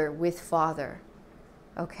mother, with father,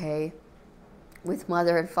 okay? With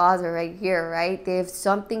mother and father right here, right? They have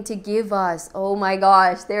something to give us. Oh my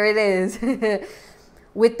gosh, there it is.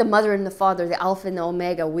 with the mother and the father, the alpha and the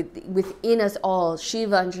omega, within us all,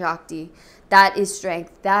 Shiva and Shakti. That is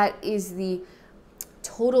strength. That is the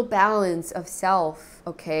total balance of self,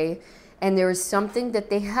 okay? And there is something that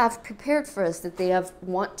they have prepared for us, that they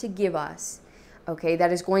want to give us, okay?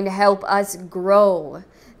 That is going to help us grow.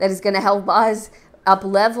 That is going to help us up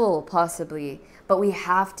level, possibly. But we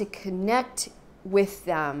have to connect with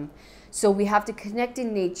them. So we have to connect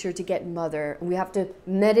in nature to get mother. We have to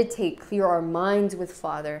meditate, clear our minds with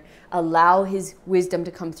father, allow his wisdom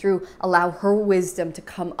to come through, allow her wisdom to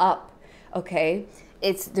come up, okay?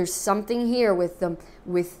 There's something here with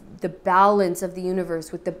the balance of the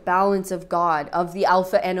universe, with the balance of God, of the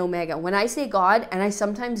alpha and omega. When I say God, and I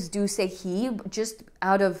sometimes do say he, just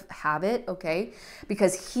out of habit, okay?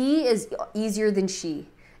 Because he is easier than she.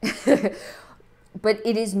 But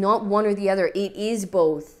it is not one or the other. It is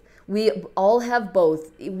both. We all have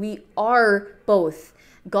both. We are both.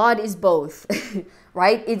 God is both,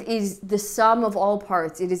 right? It is the sum of all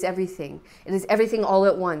parts. It is everything. It is everything all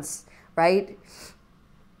at once, right?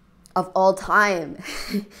 Of all time.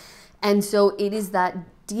 And so it is that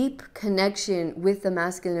deep connection with the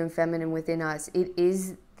masculine and feminine within us. It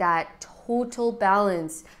is that total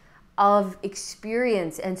balance of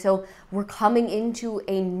experience. And so we're coming into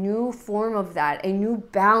a new form of that, a new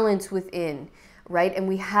balance within, right? And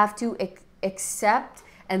we have to accept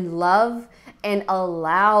and love and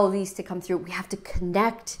allow these to come through. We have to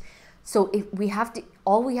connect. So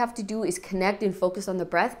all we have to do is connect and focus on the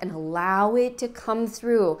breath and allow it to come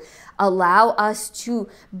through. Allow us to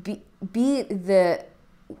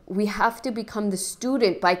we have to become the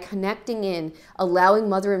student by connecting in, allowing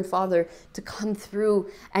mother and father to come through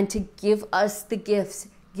and to give us the gifts,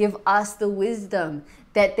 give us the wisdom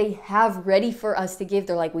that they have ready for us to give.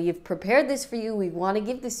 They're like, we have prepared this for you. We want to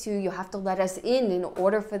give this to you. You have to let us in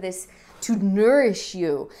order for this to nourish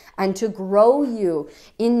you and to grow you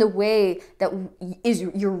in the way that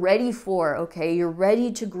you're ready for, okay? You're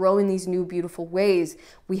ready to grow in these new beautiful ways.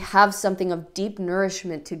 We have something of deep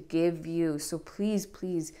nourishment to give you. So please,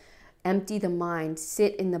 please empty the mind,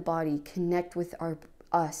 sit in the body, connect with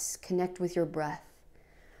us, connect with your breath.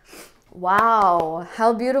 Wow,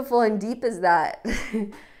 how beautiful and deep is that?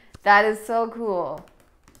 That is so cool.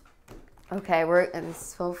 Okay,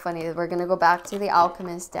 it's so funny. We're going to go back to the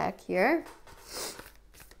Alchemist deck here.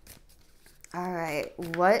 All right,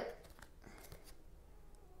 what?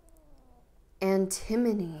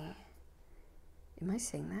 Antimony. Am I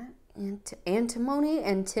saying that?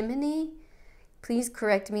 Antimony? Please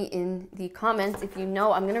correct me in the comments if you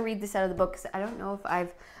know. I'm going to read this out of the book because I don't know if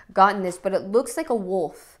I've gotten this, but it looks like a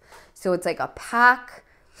wolf. So it's like a pack.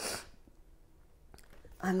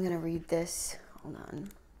 I'm going to read this. Hold on.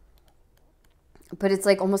 But it's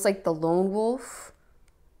like almost like the lone wolf.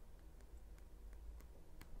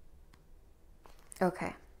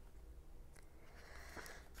 Okay.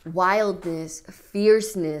 Wildness,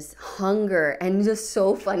 fierceness, hunger, and just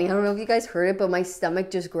so funny. I don't know if you guys heard it, but my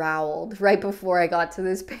stomach just growled right before I got to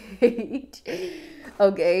this page.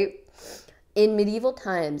 Okay. In medieval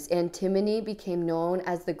times, antimony became known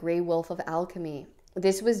as the gray wolf of alchemy.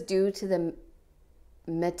 This was due to the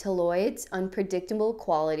metalloid's unpredictable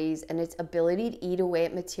qualities and its ability to eat away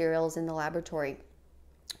at materials in the laboratory.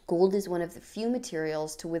 Gold is one of the few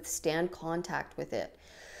materials to withstand contact with it.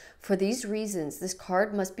 For these reasons, this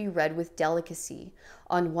card must be read with delicacy.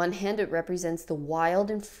 On one hand, it represents the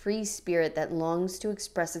wild and free spirit that longs to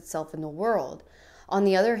express itself in the world. On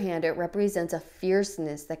the other hand, it represents a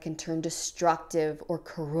fierceness that can turn destructive or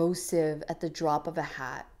corrosive at the drop of a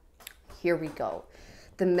hat. Here we go.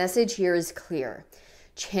 The message here is clear.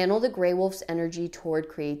 Channel the gray wolf's energy toward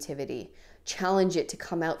creativity. Challenge it to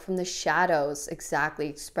come out from the shadows,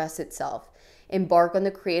 express itself. Embark on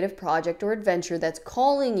the creative project or adventure that's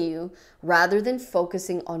calling you rather than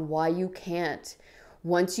focusing on why you can't.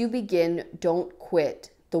 Once you begin, don't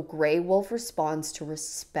quit. The gray wolf responds to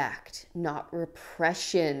respect, not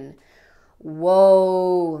repression.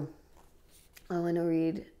 Whoa. I want to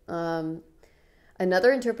read.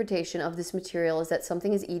 Another interpretation of this material is that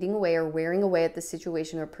something is eating away or wearing away at the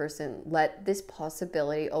situation or person. Let this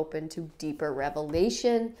possibility open to deeper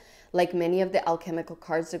revelation. Like many of the alchemical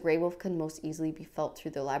cards, the gray wolf can most easily be felt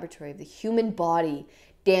through the laboratory of the human body.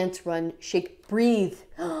 Dance, run, shake, breathe.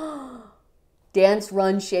 Dance,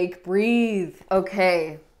 run, shake, breathe.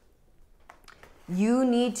 Okay. You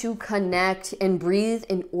need to connect and breathe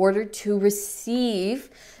in order to receive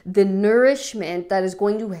the nourishment that is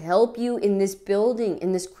going to help you in this building,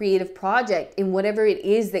 in this creative project, in whatever it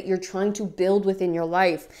is that you're trying to build within your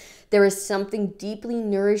life. There is something deeply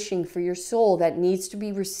nourishing for your soul that needs to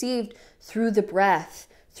be received through the breath,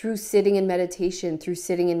 through sitting in meditation, through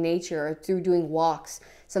sitting in nature, or through doing walks,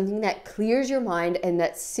 something that clears your mind and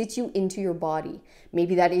that sits you into your body.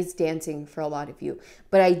 Maybe that is dancing for a lot of you,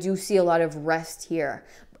 but I do see a lot of rest here.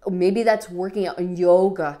 Maybe that's working out in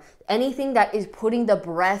yoga, anything that is putting the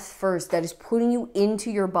breath first, that is putting you into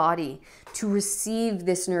your body to receive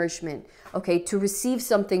this nourishment, okay? To receive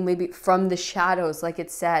something maybe from the shadows, like it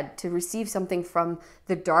said, to receive something from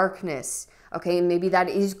the darkness, okay? And maybe that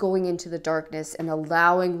is going into the darkness and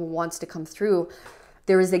allowing what wants to come through.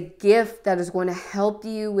 There is a gift that is going to help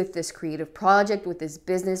you with this creative project, with this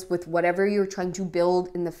business, with whatever you're trying to build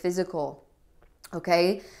in the physical,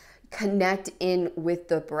 okay? Connect in with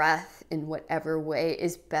the breath in whatever way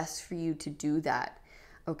is best for you to do that,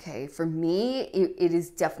 okay? For me, it is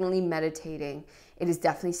definitely meditating. It is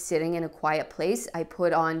definitely sitting in a quiet place. I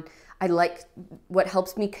like, what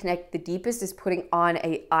helps me connect the deepest is putting on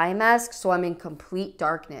a eye mask so I'm in complete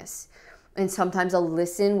darkness. And sometimes I'll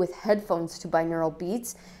listen with headphones to binaural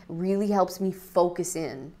beats. It really helps me focus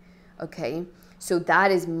in, okay? So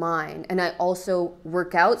that is mine. And I also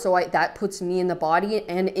work out, so that puts me in the body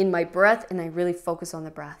and in my breath, and I really focus on the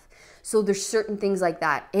breath. So there's certain things like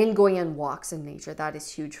that. And going on walks in nature, that is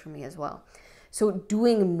huge for me as well. So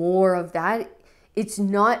doing more of that, it's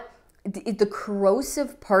not, the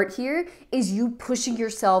corrosive part here is you pushing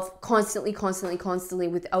yourself constantly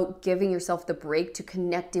without giving yourself the break to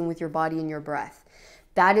connecting with your body and your breath.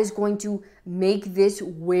 That is going to make this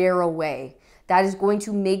wear away. That is going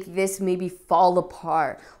to make this maybe fall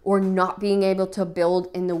apart or not being able to build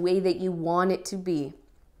in the way that you want it to be.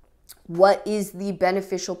 What is the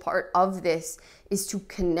beneficial part of this is to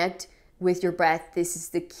connect with your breath. This is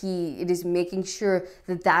the key. It is making sure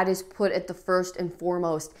that that is put at the first and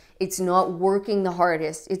foremost. It's not working the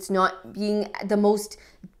hardest. It's not being the most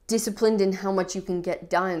disciplined in how much you can get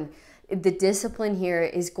done. The discipline here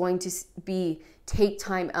is going to be take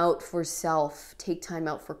time out for self, take time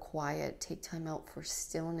out for quiet, take time out for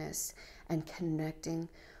stillness and connecting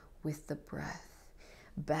with the breath,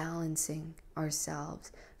 balancing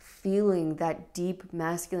ourselves, feeling that deep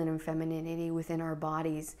masculine and femininity within our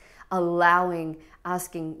bodies, allowing,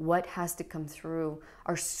 asking what has to come through.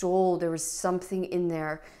 Our soul, there is something in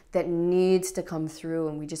there that needs to come through,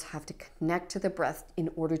 and we just have to connect to the breath in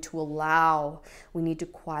order to allow. We need to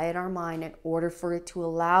quiet our mind in order for it to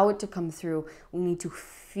allow it to come through. We need to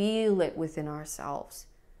feel it within ourselves,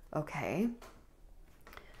 okay?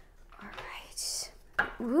 All right.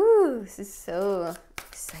 Woo, this is so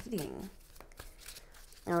exciting.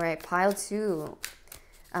 All right, pile 2.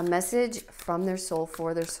 A message from their soul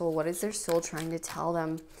for their soul. What is their soul trying to tell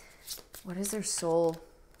them? What is their soul?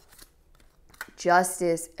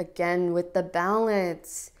 Justice, again with the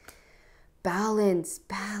balance. Balance,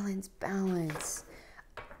 balance, balance.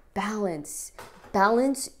 Balance.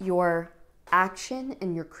 Balance your action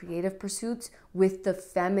and your creative pursuits with the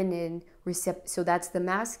feminine. So that's the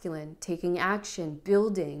masculine, taking action,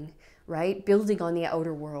 building, right? Building on the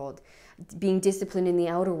outer world, being disciplined in the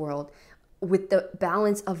outer world, with the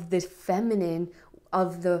balance of the feminine,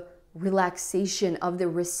 of the relaxation, of the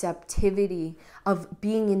receptivity, of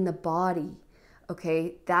being in the body.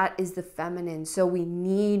 Okay, that is the feminine. So we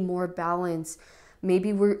need more balance.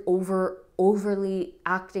 Maybe we're overly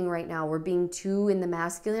acting right now. We're being too in the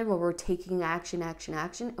masculine where we're taking action,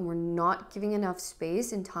 and we're not giving enough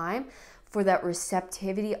space and time for that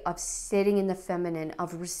receptivity of sitting in the feminine,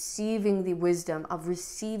 of receiving the wisdom, of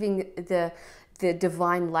receiving the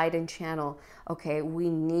divine light and channel. Okay, we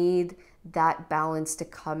need that balance to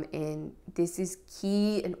come in. This is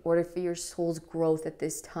key in order for your soul's growth at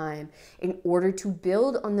this time, in order to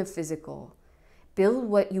build on the physical. Build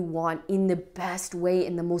what you want in the best way,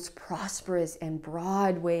 in the most prosperous and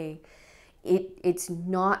broad way. It's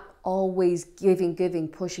not always giving,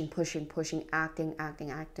 pushing,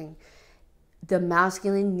 acting. The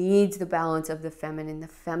masculine needs the balance of the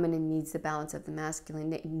feminine needs the balance of the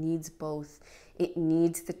masculine. It needs both. It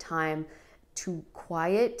needs the time to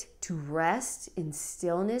quiet, to rest in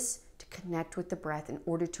stillness, to connect with the breath in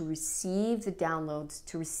order to receive the downloads,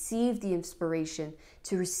 to receive the inspiration,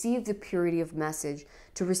 to receive the purity of message,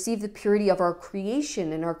 to receive the purity of our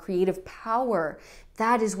creation and our creative power.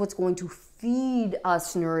 That is what's going to feed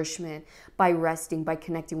us nourishment by resting, by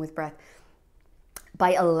connecting with breath.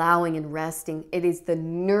 By allowing and resting, it is the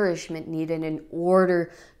nourishment needed in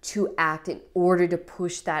order to act, in order to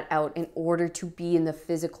push that out, in order to be in the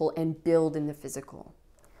physical and build in the physical.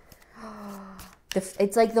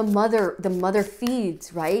 It's like the mother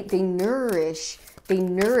feeds, right? They nourish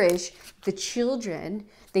the children,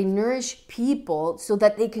 they nourish people so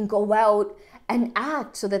that they can go out and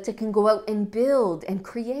act so that they can go out and build and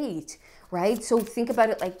create, right? So think about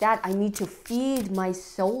it like that. I need to feed my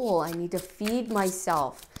soul. I need to feed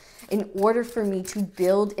myself in order for me to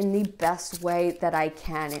build in the best way that I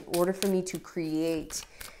can, in order for me to create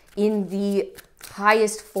in the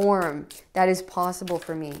highest form that is possible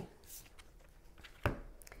for me.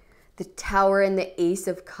 The Tower and the Ace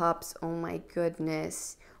of Cups. Oh my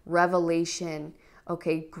goodness. Revelation.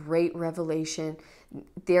 Okay, great revelation.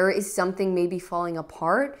 There is something maybe falling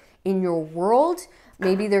apart in your world.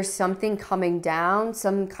 Maybe there's something coming down,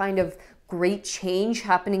 some kind of great change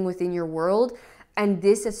happening within your world. And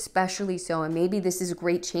this especially so. And maybe this is a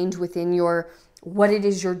great change within what it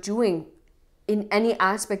is you're doing. In any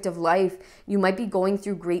aspect of life, you might be going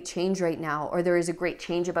through great change right now, or there is a great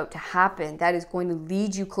change about to happen that is going to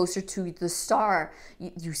lead you closer to the star.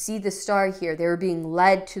 You see the star here. They're being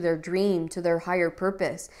led to their dream, to their higher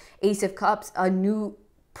purpose. Ace of Cups, a new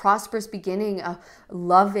prosperous beginning, a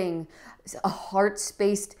loving, a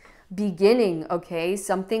heart-spaced beginning, okay?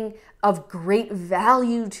 Something of great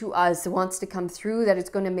value to us wants to come through, that it's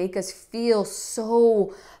going to make us feel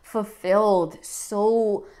so fulfilled,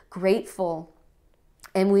 so grateful.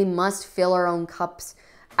 And we must fill our own cups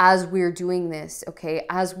as we're doing this, okay?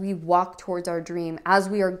 As we walk towards our dream, as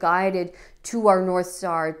we are guided to our North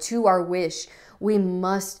Star, to our wish, we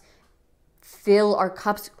must fill our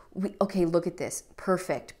cups. Okay, look at this.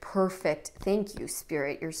 Perfect, perfect. Thank you,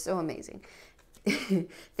 Spirit. You're so amazing.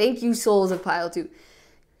 Thank you, souls of pile 2.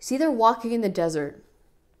 See, they're walking in the desert.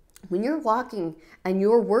 When you're walking and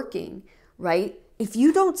you're working, right? If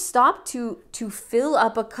you don't stop to fill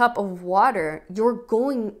up a cup of water, you're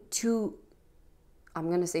going to, I'm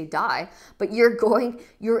going to say die, but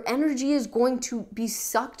your energy is going to be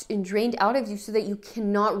sucked and drained out of you so that you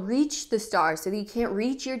cannot reach the stars, so that you can't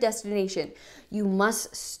reach your destination. You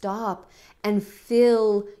must stop and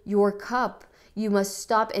fill your cup. You must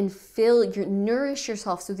stop and nourish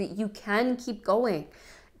yourself so that you can keep going.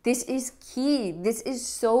 This is key. This is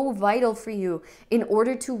so vital for you in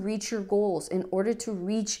order to reach your goals, in order to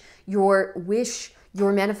reach your wish,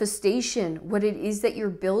 your manifestation, what it is that you're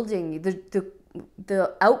building,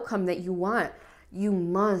 the outcome that you want. You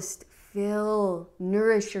must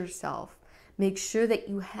nourish yourself. Make sure that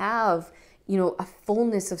you have, a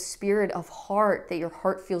fullness of spirit, of heart, that your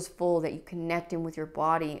heart feels full, that you connect in with your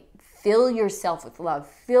body. Fill yourself with love.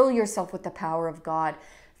 Fill yourself with the power of God.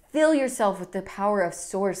 Fill yourself with the power of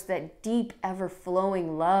Source, that deep,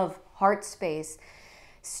 ever-flowing love, heart space.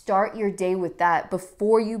 Start your day with that.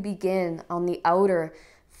 Before you begin on the outer,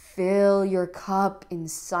 fill your cup in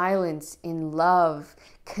silence, in love.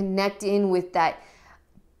 Connect in with that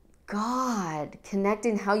God. Connect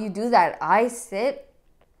in how you do that. I sit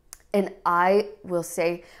and I will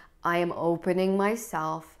say, I am opening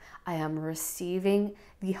myself. I am receiving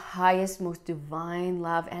the highest, most divine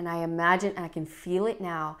love. And I imagine, and I can feel it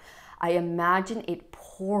now, I imagine it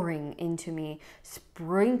pouring into me,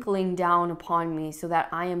 sprinkling down upon me so that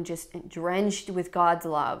I am just drenched with God's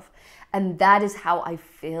love. And that is how I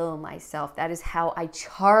fill myself. That is how I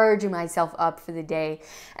charge myself up for the day.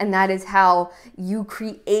 And that is how you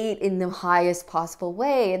create in the highest possible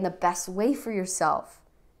way, in the best way for yourself.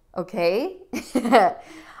 Okay?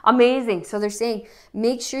 Amazing. So they're saying,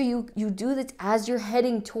 make sure you do this as you're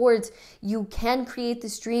heading towards, you can create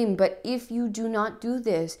this dream. But if you do not do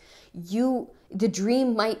this, the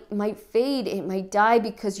dream might fade. It might die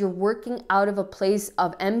because you're working out of a place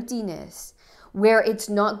of emptiness where it's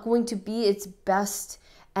not going to be its best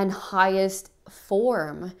and highest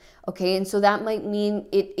form. Okay. And so that might mean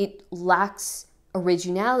it lacks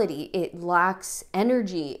originality. It lacks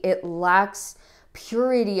energy. It lacks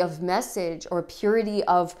purity of message or purity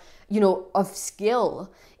of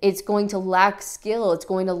skill. It's going to lack skill. It's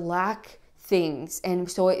going to lack things.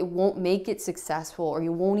 And so it won't make it successful, or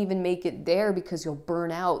you won't even make it there because you'll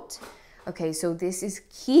burn out. Okay, so this is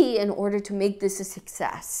key in order to make this a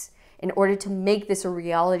success, in order to make this a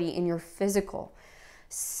reality in your physical.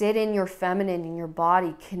 Sit in your feminine, in your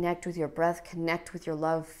body, connect with your breath, connect with your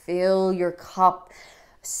love, fill your cup.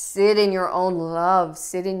 Sit in your own love,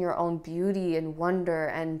 sit in your own beauty and wonder,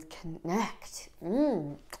 and connect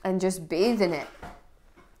and just bathe in it.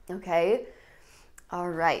 Okay?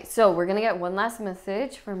 All right. So we're going to get one last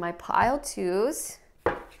message for my pile 2s.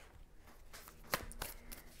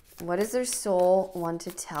 What does their soul want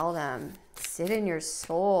to tell them? Sit in your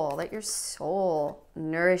soul. Let your soul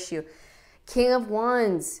nourish you. King of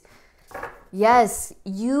Wands. Yes,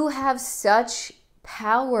 you have such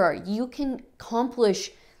power. You can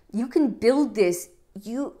accomplish, you can build this.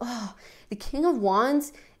 The King of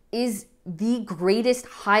Wands is the greatest,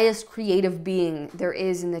 highest creative being there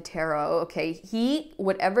is in the tarot, okay?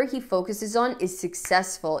 Whatever he focuses on is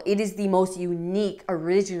successful. It is the most unique,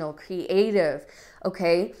 original, creative,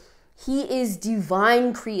 okay? He is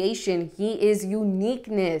divine creation. He is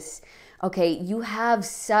uniqueness, okay? You have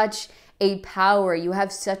such a power. You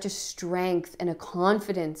have such a strength and a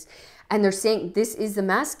confidence. And they're saying this is the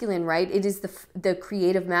masculine, right? It is the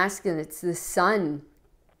creative masculine. It's the sun.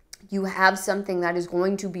 You have something that is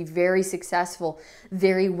going to be very successful,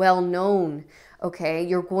 very well known, okay?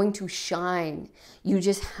 You're going to shine. You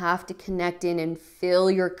just have to connect in and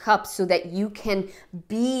fill your cup so that you can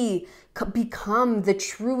become the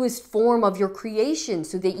truest form of your creation,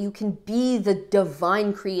 so that you can be the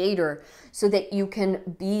divine creator, so that you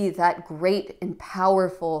can be that great and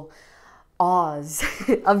powerful Oz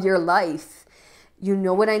of your life. You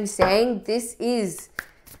know what I'm saying? This is...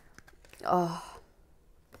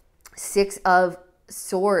 Six of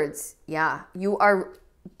Swords. Yeah, you are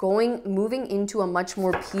moving into a much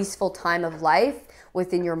more peaceful time of life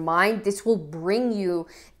within your mind. This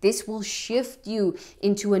will shift you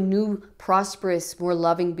into a new, prosperous, more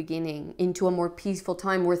loving beginning, into a more peaceful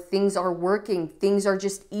time where things are working, things are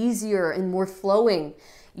just easier and more flowing.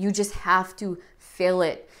 You just have to fill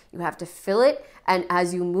it. You have to fill it. And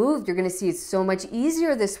as you move, you're going to see it's so much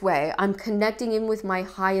easier this way. I'm connecting in with my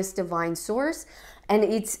highest divine source.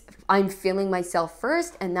 And I'm feeling myself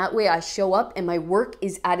first, and that way I show up and my work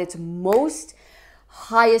is at its most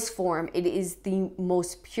highest form. It is the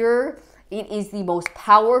most pure, it is the most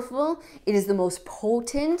powerful, it is the most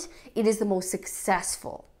potent, it is the most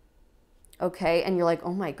successful. Okay, and you're like,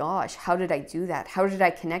 oh my gosh, how did I do that? How did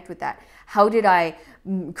I connect with that? How did I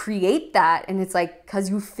create that? And it's like, because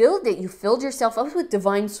you filled it, you filled yourself up with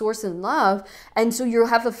divine source and love, and so you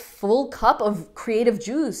have a full cup of creative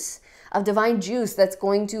juice, of divine juice that's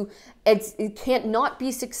going to, it can't not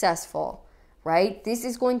be successful, right? This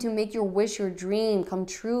is going to make your wish, your dream come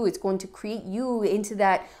true. It's going to create you into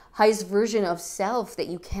that highest version of self that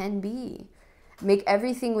you can be. Make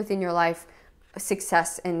everything within your life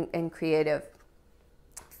success and creative.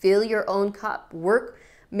 Fill your own cup.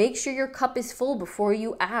 Make sure your cup is full before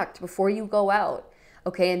you act, before you go out.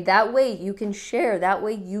 Okay, and that way you can share. That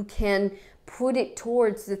way you can put it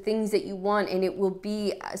towards the things that you want, and it will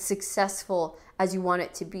be as successful as you want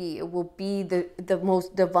it to be. It will be the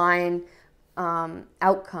most divine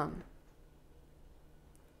outcome.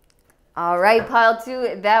 All right, pile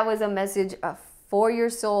 2, that was a message for your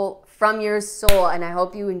soul, from your soul, and I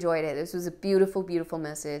hope you enjoyed it. This was a beautiful, beautiful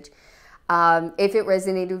message. If it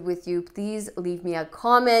resonated with you, please leave me a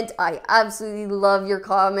comment. I absolutely love your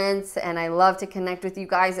comments, and I love to connect with you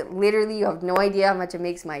guys. Literally, you have no idea how much it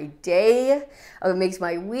makes my day, how it makes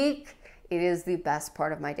my week. It is the best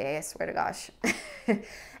part of my day, I swear to gosh.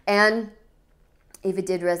 And if it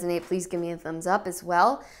did resonate, please give me a thumbs up as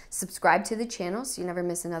well. Subscribe to the channel so you never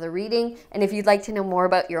miss another reading. And if you'd like to know more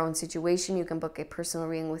about your own situation, you can book a personal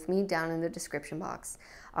reading with me down in the description box.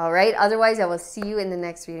 All right. Otherwise, I will see you in the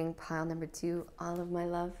next reading, pile number 2. All of my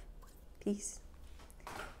love. Peace.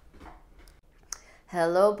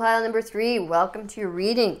 Hello, pile number 3. Welcome to your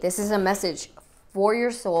reading. This is a message for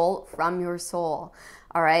your soul, from your soul.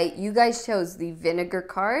 All right. You guys chose the Vinegar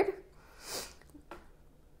card.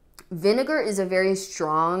 Vinegar is a very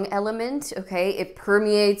strong element, okay? It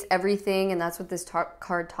permeates everything, and that's what this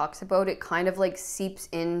card talks about. It kind of like seeps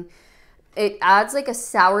in. It adds like a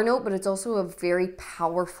sour note, but it's also a very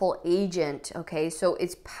powerful agent, okay? So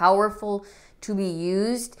it's powerful to be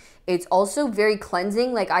used. It's also very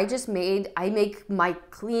cleansing. Like I make my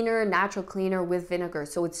cleaner, natural cleaner with vinegar.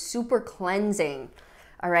 So it's super cleansing,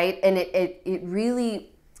 all right? And it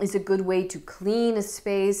really is a good way to clean a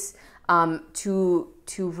space, to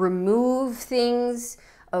remove things,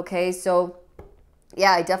 okay? So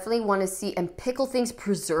yeah, I definitely want to see, and pickle things,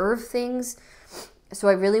 preserve things. So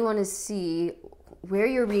I really want to see where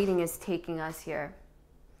your reading is taking us here.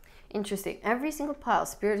 Interesting. Every single pile,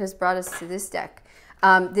 Spirit has brought us to this deck.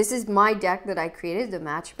 This is my deck that I created, the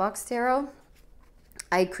Matchbox Tarot.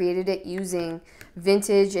 I created it using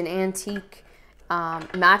vintage and antique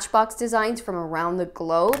matchbox designs from around the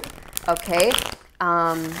globe, okay?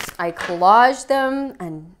 I collaged them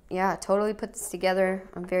and yeah, totally put this together.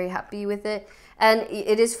 I'm very happy with it. And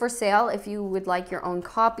it is for sale if you would like your own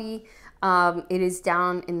copy. It is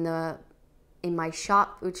down in my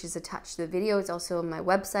shop, which is attached to the video. It's also on my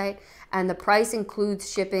website, and the price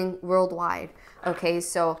includes shipping worldwide. Okay,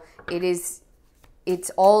 so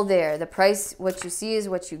it's all there. The price, what you see is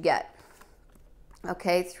what you get.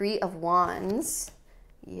 Okay, 3 of Wands.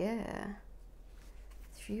 Yeah.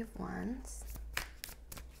 3 of Wands.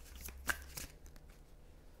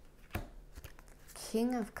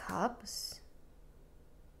 King of Cups.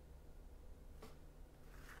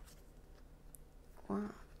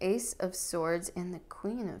 Wow. Ace of Swords and the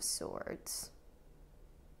Queen of Swords.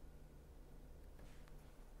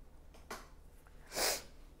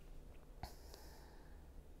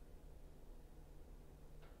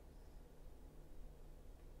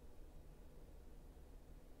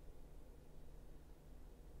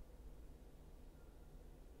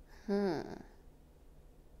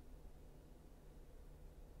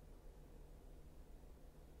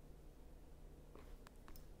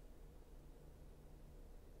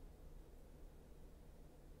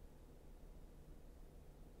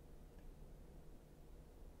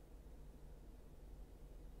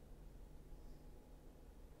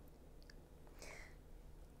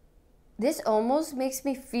 This almost makes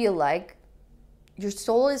me feel like your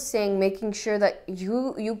soul is saying, making sure that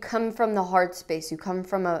you come from the heart space, you come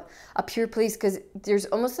from a pure place, because there's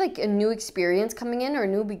almost like a new experience coming in or a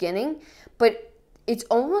new beginning, but it's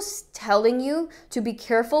almost telling you to be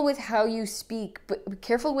careful with how you speak, but be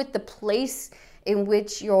careful with the place in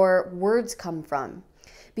which your words come from,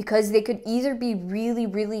 because they could either be really,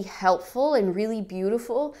 really helpful and really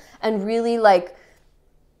beautiful and really like,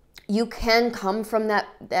 you can come from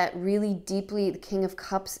that really deeply, the King of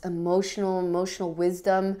Cups, emotional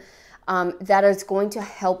wisdom that is going to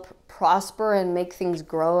help prosper and make things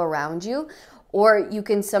grow around you. Or you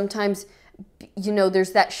can sometimes, you know,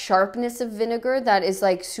 there's that sharpness of vinegar that is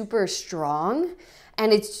like super strong,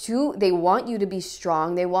 and it's too, they want you to be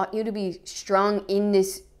strong. They want you to be strong in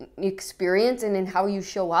this experience and in how you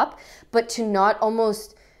show up, but to not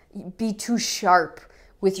almost be too sharp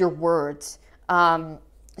with your words.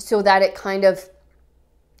 So that it kind of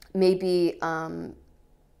maybe, it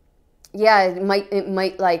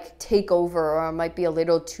might like take over, or it might be a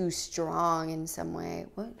little too strong in some way.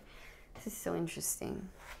 What? This is so interesting.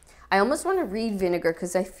 I almost want to read Vinegar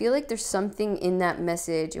because I feel like there's something in that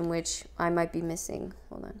message in which I might be missing.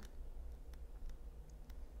 Hold on.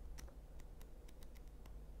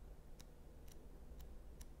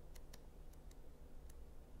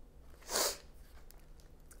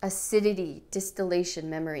 Acidity, distillation,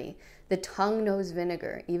 memory. The tongue knows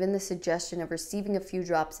vinegar. Even the suggestion of receiving a few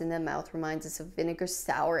drops in the mouth reminds us of vinegar's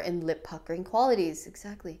sour and lip puckering qualities.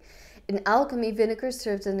 Exactly. In alchemy, vinegar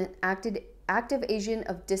serves as an active agent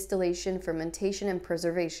of distillation, fermentation, and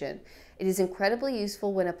preservation. It is incredibly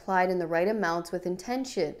useful when applied in the right amounts with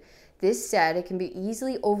intention. This said, it can be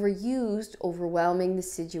easily overused, overwhelming the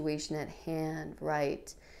situation at hand.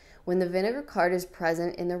 Right. When the vinegar card is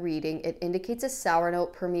present in the reading, it indicates a sour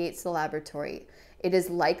note permeates the laboratory. It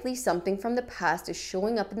is likely something from the past is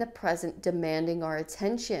showing up in the present, demanding our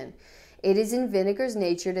attention. It is in vinegar's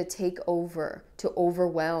nature to take over, to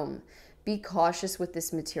overwhelm. Be cautious with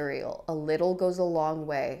this material. A little goes a long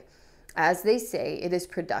way. As they say, it is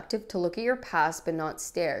productive to look at your past but not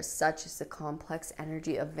stare. Such is the complex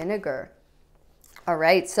energy of vinegar. All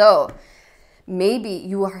right, so maybe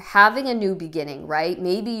you are having a new beginning, right?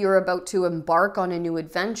 Maybe you're about to embark on a new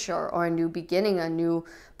adventure or a new beginning, a new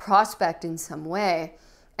prospect in some way.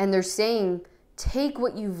 And they're saying, take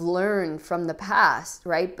what you've learned from the past,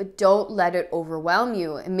 right? But don't let it overwhelm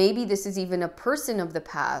you. And maybe this is even a person of the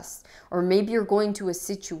past, or maybe you're going to a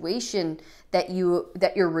situation that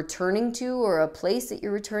you're returning to, or a place that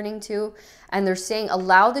you're returning to. And they're saying,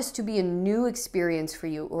 allow this to be a new experience for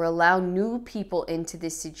you, or allow new people into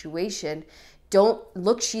this situation. Don't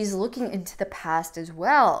look, she's looking into the past as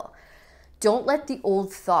well. Don't let the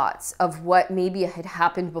old thoughts of what maybe had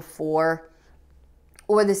happened before,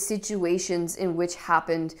 or the situations in which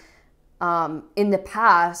happened in the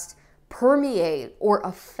past, permeate or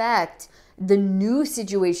affect the new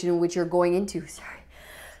situation in which you're going into. Sorry.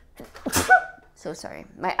 So sorry.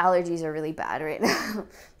 My allergies are really bad right now.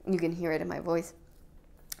 You can hear it in my voice.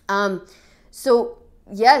 So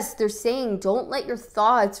yes, they're saying don't let your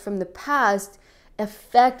thoughts from the past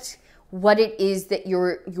affect what it is that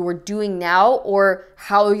you're doing now, or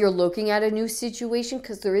how you're looking at a new situation,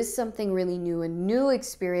 because there is something really new, a new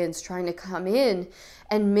experience trying to come in.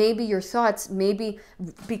 And maybe your thoughts, maybe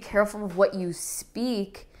be careful of what you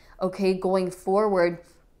speak, okay, going forward,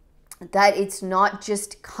 that it's not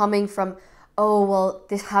just coming from, oh, well,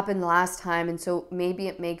 this happened last time, and so maybe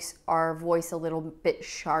it makes our voice a little bit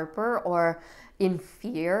sharper, or in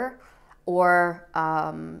fear, or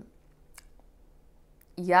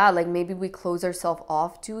like maybe we close ourselves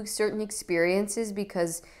off to certain experiences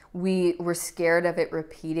because we were scared of it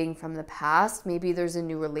repeating from the past. Maybe there's a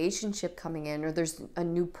new relationship coming in, or there's a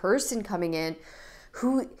new person coming in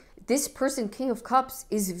who, this person, King of Cups,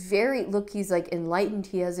 is very, look, he's like enlightened.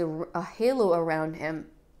 He has a halo around him.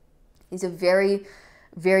 He's a very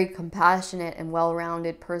very compassionate and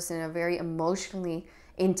well-rounded person, a very emotionally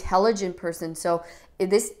intelligent person. So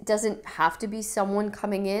this doesn't have to be someone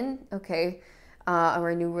coming in, okay, or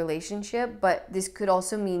a new relationship, but this could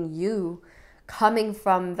also mean you coming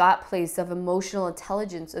from that place of emotional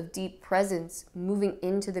intelligence, of deep presence, moving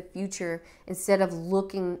into the future instead of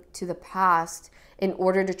looking to the past in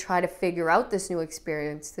order to try to figure out this new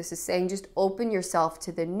experience. This is saying just open yourself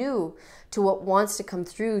to the new, to what wants to come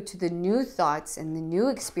through, to the new thoughts and the new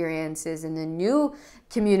experiences and the new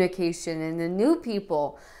communication and the new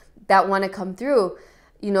people that want to come through.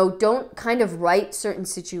 You know, don't kind of write certain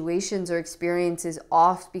situations or experiences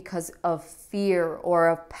off because of fear or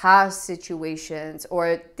of past situations,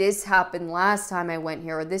 or this happened last time I went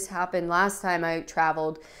here, or this happened last time I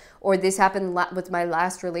traveled, or this happened with my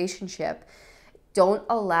last relationship. Don't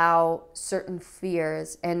allow certain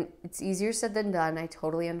fears, and it's easier said than done. I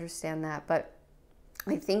totally understand that, but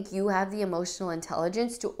I think you have the emotional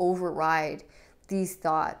intelligence to override these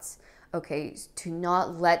thoughts, okay, to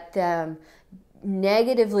not let them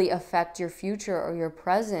negatively affect your future or your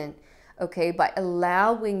present, okay, by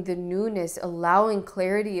allowing the newness, allowing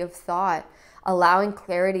clarity of thought, allowing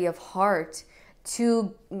clarity of heart,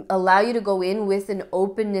 to allow you to go in with an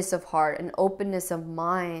openness of heart, an openness of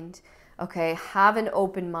mind, okay. Have an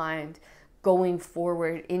open mind going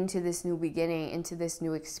forward into this new beginning, into this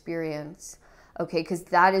new experience, okay, because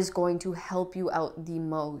that is going to help you out the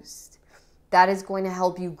most. That is going to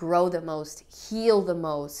help you grow the most, heal the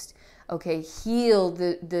most, okay, heal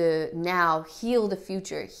the now, heal the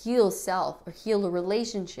future, heal self, or heal a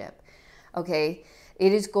relationship, okay.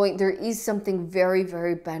 There is something very,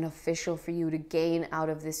 very beneficial for you to gain out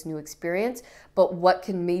of this new experience, but what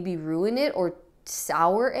can maybe ruin it or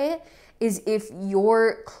sour it is if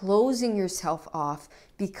you're closing yourself off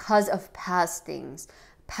because of past things,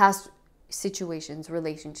 past situations,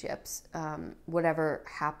 relationships, whatever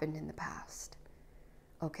happened in the past,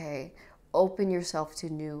 okay. Open yourself to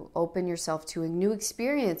new, open yourself to a new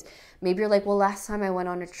experience. Maybe you're like, well, last time I went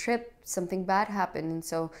on a trip, something bad happened. And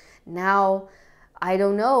so now I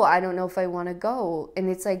don't know if I want to go. And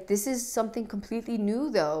it's like, this is something completely new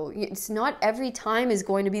though. It's not every time is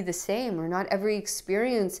going to be the same, or not every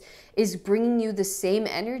experience is bringing you the same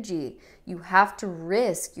energy. You have to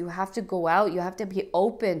risk, you have to go out, you have to be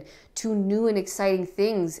open to new and exciting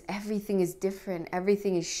things. Everything is different.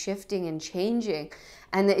 Everything is shifting and changing.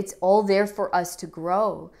 And it's all there for us to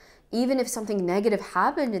grow. Even if something negative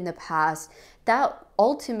happened in the past, that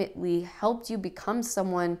ultimately helped you become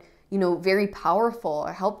someone, you know, very powerful,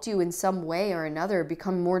 or helped you in some way or another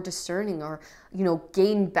become more discerning, or, you know,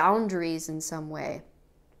 gain boundaries in some way.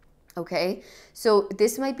 Okay, so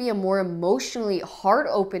this might be a more emotionally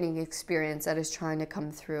heart-opening experience that is trying to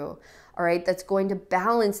come through, all right, that's going to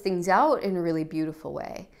balance things out in a really beautiful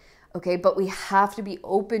way. Okay, but we have to be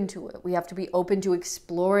open to it. We have to be open to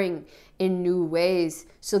exploring in new ways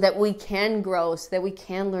so that we can grow, so that we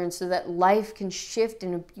can learn, so that life can shift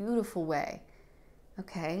in a beautiful way.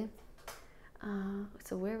 Okay,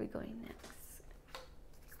 so where are we going next?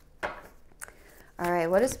 All right,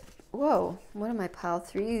 what do my pile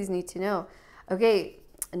threes need to know? Okay,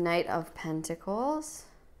 Knight of Pentacles,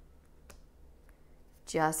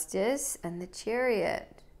 Justice, and the Chariot.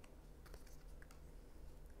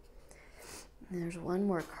 And there's one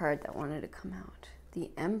more card that wanted to come out. The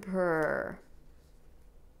Emperor.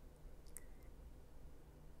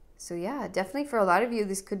 So yeah, definitely for a lot of you,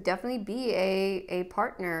 this could definitely be a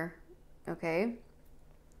partner, okay?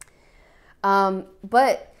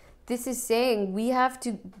 But this is saying we have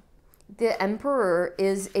to, the Emperor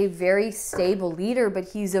is a very stable leader, but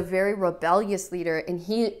he's a very rebellious leader, and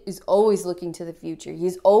he is always looking to the future.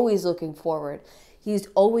 He's always looking forward. He's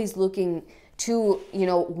always looking to, you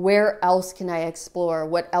know, where else can I explore?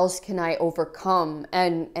 What else can I overcome?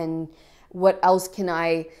 And what else can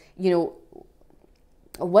I, you know,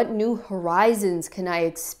 what new horizons can I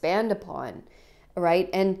expand upon, right?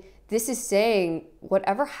 And this is saying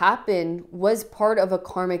whatever happened was part of a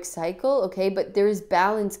karmic cycle, okay? But there is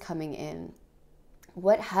balance coming in.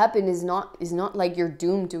 What happened is not like you're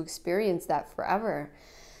doomed to experience that forever.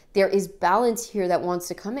 There is balance here that wants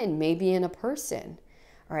to come in, maybe in a person,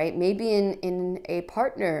 all right? Maybe in a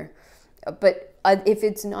partner. But if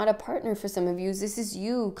it's not a partner for some of you, this is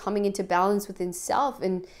you coming into balance within self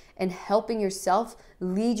and helping yourself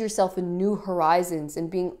lead yourself in new horizons and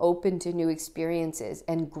being open to new experiences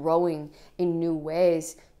and growing in new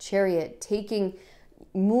ways. Chariot,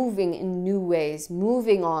 moving in new ways,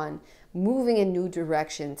 moving on, moving in new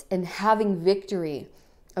directions and having victory,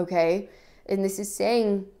 okay? And this is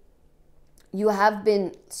saying you have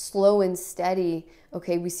been slow and steady,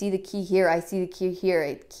 okay? We see the key here. I see the key here.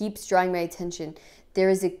 It keeps drawing my attention. there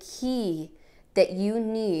is a key that you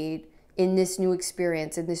need in this new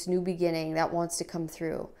experience, in this new beginning that wants to come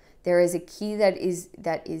through. There is a key that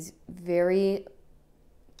is very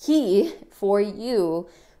key for you,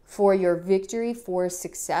 for your victory, for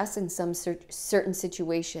success in some certain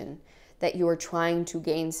situation that you are trying to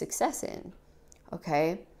gain success in.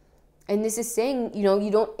 Okay? And this is saying,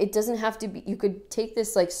 it doesn't have to be, you could take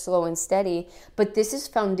this like slow and steady, but this is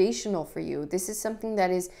foundational for you. This is something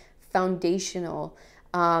that is foundational.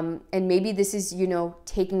 And maybe this is,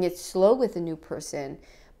 taking it slow with a new person,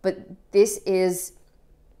 but this is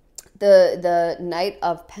the Knight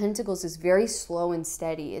of Pentacles is very slow and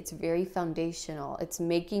steady. It's very foundational. It's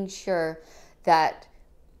making sure that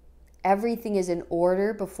everything is in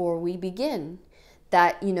order before we begin.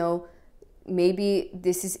 That, maybe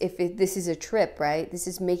this is, this is a trip, right? This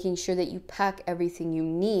is making sure that you pack everything you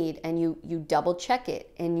need and you double check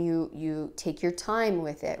it and you take your time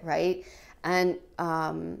with it, right? And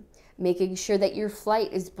making sure that your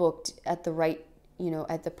flight is booked at the right,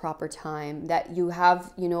 at the proper time, that you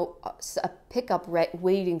have, a pickup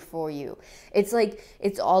waiting for you. It's like,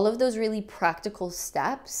 it's all of those really practical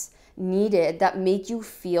steps needed that make you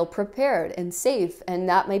feel prepared and safe. And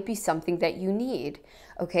that might be something that you need.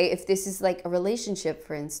 Okay, if this is like a relationship,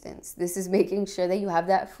 for instance, this is making sure that you have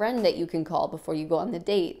that friend that you can call before you go on the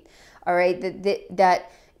date. All right,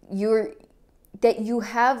 that you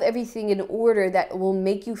have everything in order that will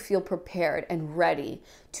make you feel prepared and ready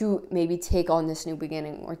to maybe take on this new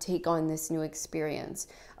beginning or take on this new experience.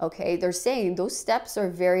 Okay, they're saying those steps are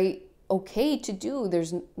very okay to do.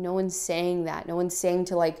 There's no one saying that. No one's saying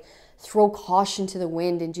to like throw caution to the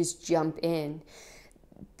wind and just jump in.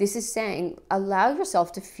 This is saying allow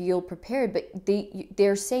yourself to feel prepared, but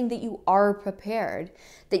they're saying that you are prepared,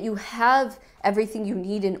 that you have everything you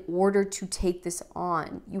need in order to take this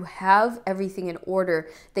on. You have everything in order,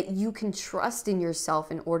 that you can trust in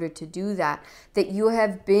yourself in order to do that, that you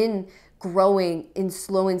have been growing in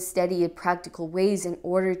slow and steady and practical ways in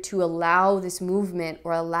order to allow this movement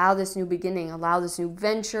or allow this new beginning, allow this new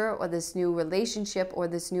venture or this new relationship or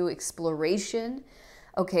this new exploration,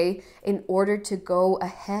 okay, in order to go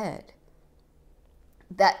ahead.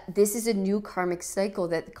 That this is a new karmic cycle,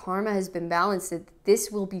 that karma has been balanced, that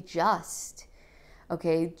this will be just.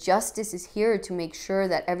 Okay, justice is here to make sure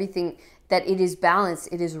that everything, that it is balanced,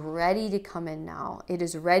 it is ready to come in now. It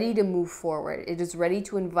is ready to move forward. It is ready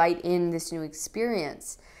to invite in this new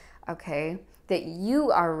experience, okay? That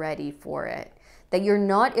you are ready for it. That you're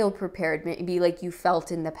not ill-prepared, maybe like you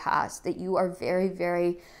felt in the past. That you are very,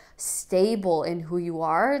 very stable in who you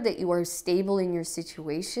are, that you are stable in your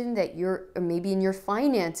situation, that you're maybe in your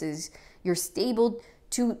finances, you're stable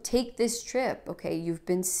to take this trip, okay? You've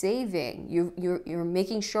been saving, you're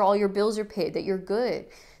making sure all your bills are paid, that you're good.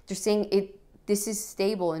 They're saying this is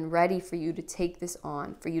stable and ready for you to take this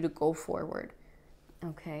on, for you to go forward,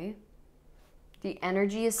 okay? The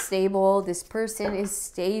energy is stable. This person is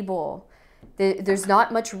stable. There's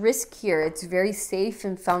not much risk here. It's very safe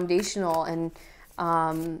and foundational, and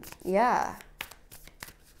yeah.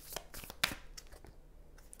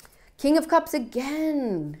 King of Cups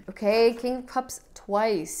again, okay? King of Cups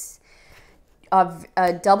twice.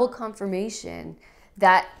 A double confirmation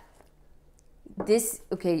that this,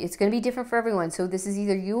 okay, it's going to be different for everyone. So this is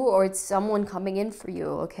either you or it's someone coming in for you,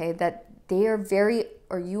 okay? That they are very,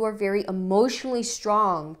 or you are very emotionally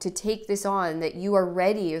strong to take this on, that you are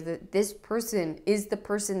ready, or that this person is the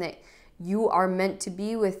person that you are meant to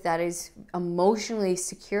be with, that is emotionally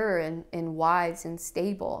secure and wise and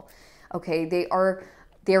stable, okay?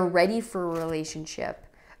 They're ready for a relationship,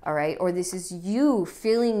 all right? Or this is you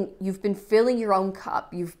you've been filling your own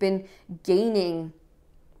cup. You've been gaining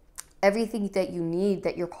everything that you need,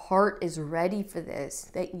 that your heart is ready for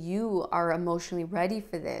this, that you are emotionally ready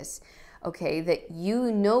for this, okay? That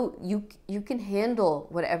you know you can handle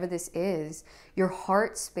whatever this is. Your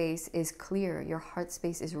heart space is clear. Your heart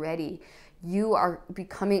space is ready. You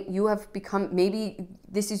have become, maybe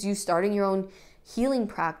this is you starting your own healing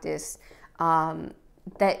practice,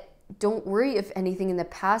 that don't worry if anything in the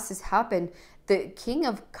past has happened. The King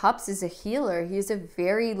of Cups is a healer. He is a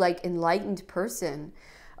very like enlightened person,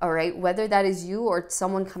 all right? Whether that is you or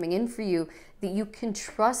someone coming in for you, that you can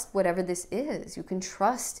trust whatever this is. You can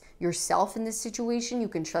trust yourself in this situation. You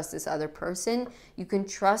can trust this other person. You can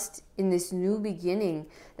trust in this new beginning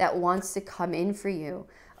that wants to come in for you,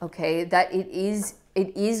 okay? That it is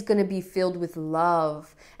going to be filled with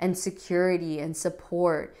love and security and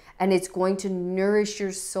support, and it's going to nourish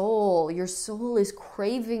your soul. Your soul is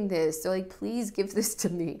craving this. They're like, please give this to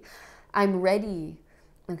me. I'm ready.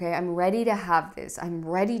 Okay, I'm ready to have this. I'm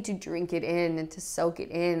ready to drink it in and to soak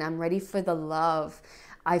it in. I'm ready for the love.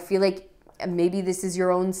 I feel like And maybe this is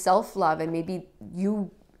your own self-love, and maybe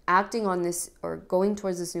you acting on this or going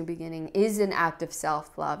towards this new beginning is an act of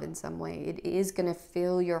self-love in some way. It is going to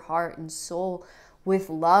fill your heart and soul with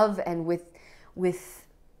love and with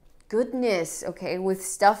goodness, okay, with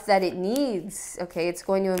stuff that it needs, okay? It's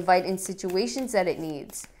going to invite in situations that it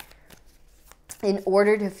needs in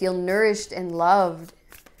order to feel nourished and loved,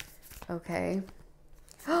 okay?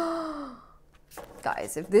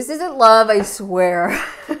 Guys, if this isn't love, I swear.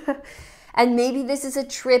 And maybe this is a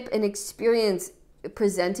trip, an experience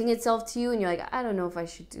presenting itself to you, and you're like, I don't know if I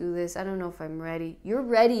should do this. I don't know if I'm ready. You're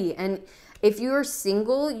ready. And if you're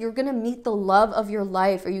single, you're going to meet the love of your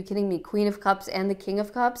life. Are you kidding me? Queen of Cups and the King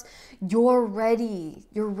of Cups. You're ready.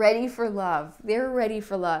 You're ready for love. They're ready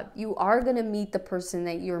for love. You are going to meet the person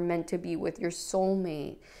that you're meant to be with, your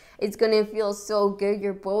soulmate. It's going to feel so good.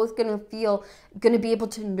 You're both going to be able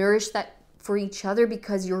to nourish that for each other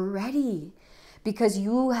because you're ready. Because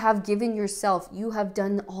you have given yourself, you have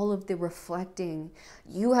done all of the reflecting.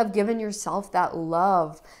 You have given yourself that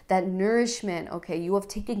love, that nourishment, okay? You have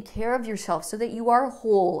taken care of yourself so that you are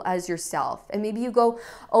whole as yourself. And maybe you go,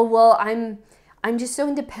 oh, well, I'm just so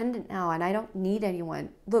independent now and I don't need anyone.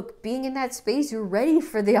 Look, being in that space, you're ready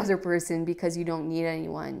for the other person because you don't need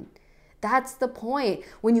anyone. That's the point.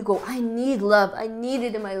 When you go, I need love, I need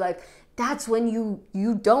it in my life. That's when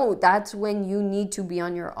you don't. That's when you need to be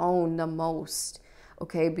on your own the most,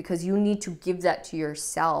 okay? Because you need to give that to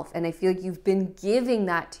yourself. And I feel like you've been giving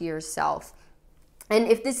that to yourself. And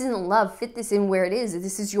if this isn't love, fit this in where it is.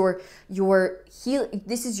 This is your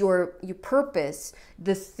this is your purpose,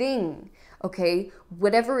 the thing, okay?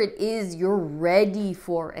 Whatever it is, you're ready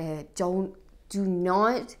for it. Do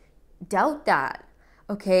not doubt that,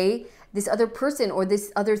 okay? This other person or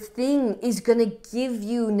this other thing is going to give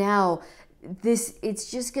you now this,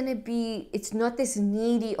 it's just going to be, it's not this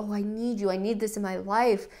needy, oh, I need you, I need this in my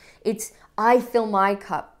life. It's, I fill my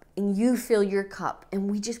cup and you fill your cup,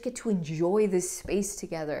 and we just get to enjoy this space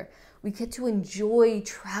together. We get to enjoy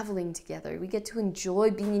traveling together. We get to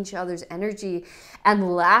enjoy being in each other's energy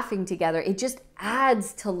and laughing together. It just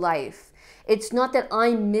adds to life. It's not that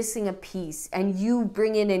I'm missing a piece and you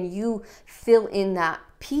bring in and you fill in that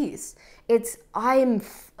piece. It's I'm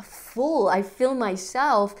full. I fill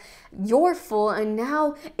myself. You're full. And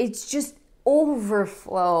now it's just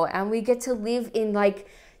overflow. And we get to live in like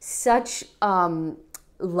such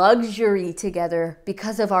luxury together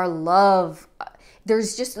because of our love.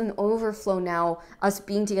 There's just an overflow now, us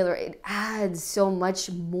being together. It adds so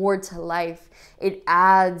much more to life. It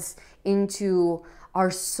adds into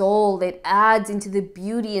our soul. It adds into the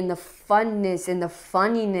beauty and the funness and the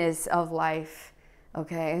funniness of life,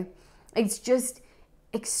 okay? It's just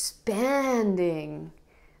expanding,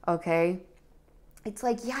 okay? It's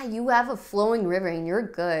like, yeah, you have a flowing river and you're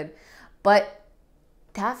good, but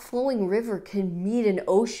that flowing river can meet an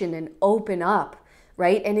ocean and open up,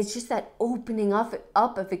 right? And it's just that opening up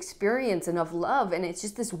of experience and of love, and it's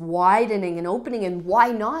just this widening and opening, and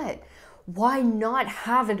why not? Why not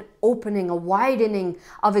have an opening, a widening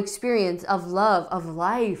of experience, of love, of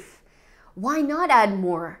life? Why not add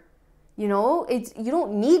more? You know, you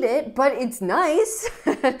don't need it, but it's nice.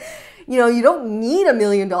 You know, you don't need $1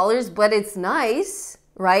 million, but it's nice,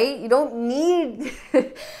 right? You don't need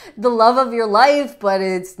the love of your life, but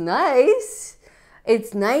it's nice.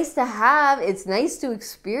 It's nice to have, it's nice to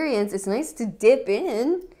experience, it's nice to dip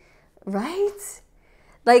in, right?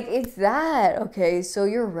 Like, it's that, okay? So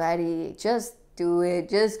you're ready. Just do it.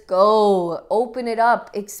 Just go. Open it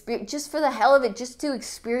up. Just for the hell of it, just to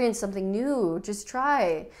experience something new. Just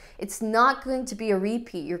try. It's not going to be a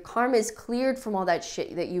repeat. Your karma is cleared from all that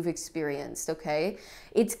shit that you've experienced, okay?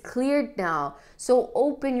 It's cleared now. So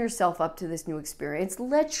open yourself up to this new experience.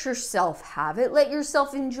 Let yourself have it. Let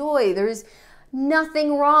yourself enjoy. There's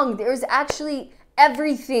nothing wrong. There's actually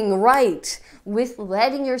everything right with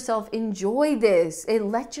letting yourself enjoy this.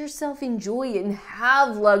 And let yourself enjoy it and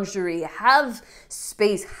have luxury, have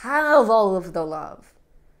space, have all of the love.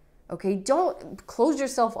 Okay, don't close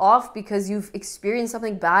yourself off because you've experienced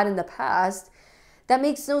something bad in the past. That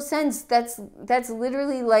makes no sense. That's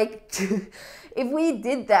literally like, if we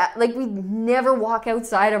did that, like, we'd never walk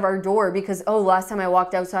outside of our door because, oh, last time I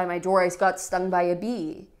walked outside my door, I got stung by a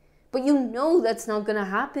bee. But you know that's not going to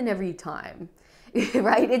happen every time.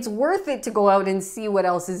 Right? It's worth it to go out and see what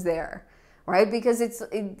else is there, right? Because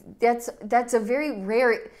that's a very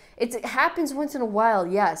rare, it happens once in a while,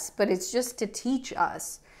 yes, but it's just to teach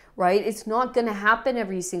us, right? It's not going to happen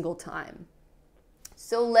every single time.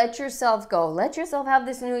 So let yourself go. Let yourself have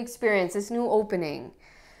this new experience, this new opening,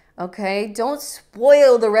 Okay? Don't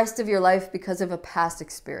spoil the rest of your life because of a past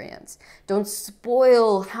experience. Don't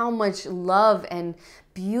spoil how much love and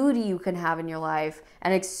beauty you can have in your life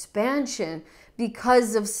and expansion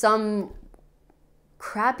because of some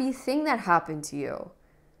crappy thing that happened to you.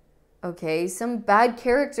 Okay? Some bad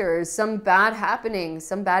characters, some bad happenings,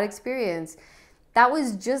 some bad experience. That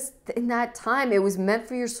was just in that time. It was meant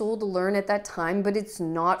for your soul to learn at that time, but it's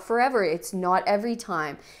not forever. It's not every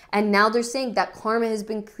time. And now they're saying that karma has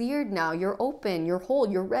been cleared now. You're open, you're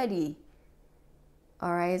whole, you're ready.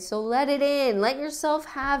 All right, so let it in. Let yourself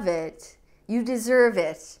have it. You deserve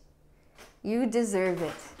it. You deserve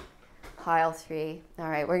it. Pile 3. All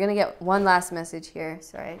right, we're going to get one last message here.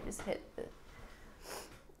 Sorry, I just hit the...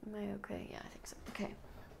 Am I okay? Yeah, I think so. Okay.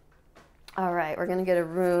 All right, we're going to get a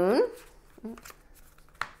rune.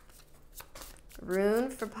 Rune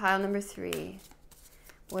for pile number 3.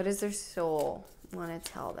 What does their soul want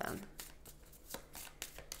to tell them?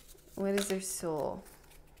 What is their soul?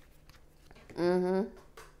 Oh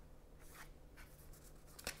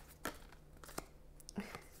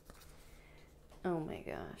my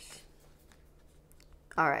gosh.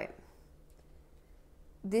 All right.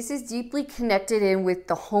 This is deeply connected in with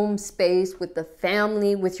the home space, with the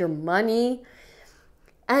family, with your money.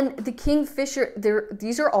 And the kingfisher,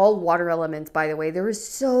 these are all water elements, by the way. There is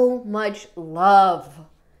so much love.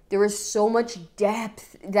 There is so much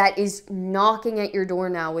depth that is knocking at your door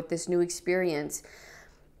now with this new experience.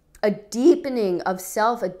 A deepening of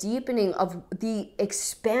self, a deepening of the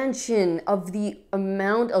expansion of the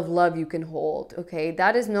amount of love you can hold, okay?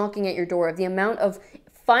 That is knocking at your door, of the amount of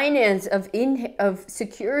finance, of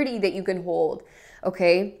security that you can hold,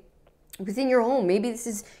 okay? Within your home. Maybe this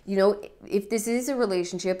is, you know, if this is a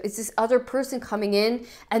relationship, it's this other person coming in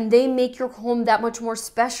and they make your home that much more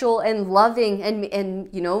special and loving,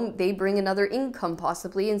 and you know, they bring another income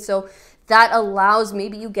possibly. And so that allows,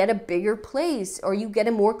 maybe you get a bigger place or you get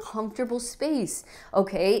a more comfortable space,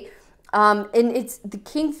 okay? And it's the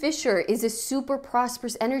kingfisher is a super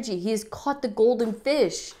prosperous energy. He has caught the golden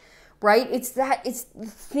fish. Right? It's the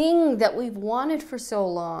thing that we've wanted for so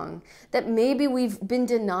long, that maybe we've been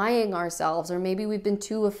denying ourselves, or maybe we've been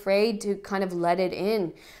too afraid to kind of let it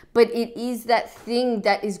in. But it is that thing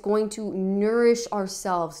that is going to nourish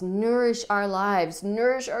ourselves, nourish our lives,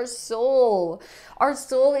 nourish our soul. Our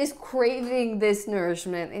soul is craving this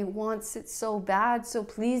nourishment. It wants it so bad. So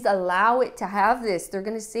please allow it to have this. They're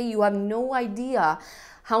going to say you have no idea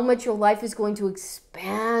how much your life is going to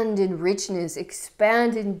expand in richness,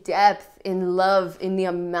 expand in depth, in love, in the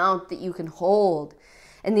amount that you can hold,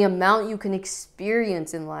 and the amount you can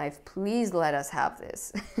experience in life. Please let us have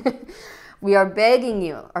this. We are begging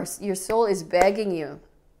you. Your soul is begging you.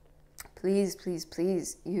 Please, please,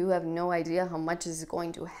 please. You have no idea how much this is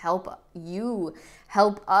going to help you,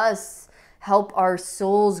 help us, help our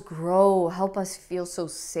souls grow, help us feel so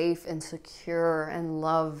safe and secure and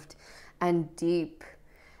loved and deep.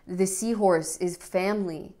 The seahorse is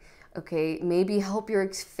family, okay? Maybe help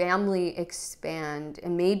your family expand.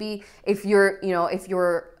 And maybe if you're, you know, if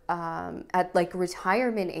you're at like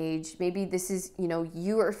retirement age, maybe this is, you know,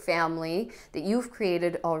 your family that you've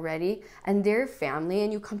created already and their family,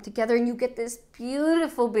 and you come together and you get this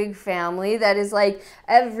beautiful big family that is like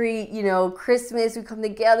every, you know, Christmas we come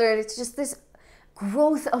together, and it's just this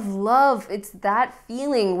growth of love. It's that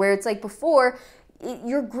feeling where it's like before,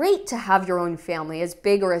 you're great to have your own family, as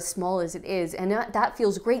big or as small as it is, and that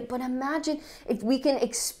feels great. But imagine if we can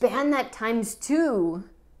expand that times 2,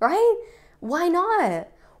 right? Why not?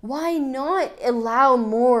 Why not allow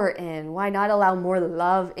more in? Why not allow more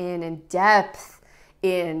love in and depth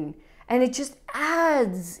in? And it just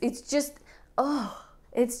adds. It's just, oh,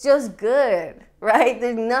 it's just good, right?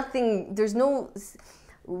 There's no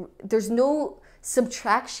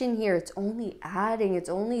subtraction here. It's only adding. It's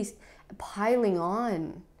only piling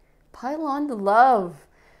on. Pile on the love,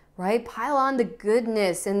 right? Pile on the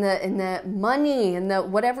goodness and the money and the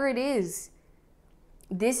whatever it is.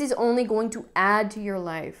 This is only going to add to your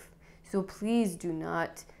life. So please do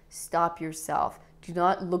not stop yourself. Do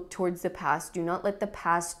not look towards the past. Do not let the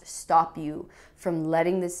past stop you from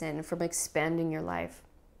letting this in, from expanding your life.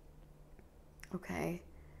 Okay?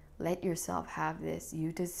 Let yourself have this.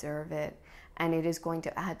 You deserve it. And it is going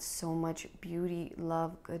to add so much beauty,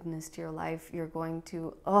 love, goodness to your life. You're going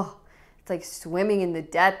to, oh, it's like swimming in the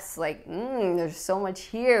depths. Like, there's so much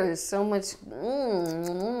here. There's so much,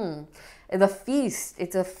 The feast.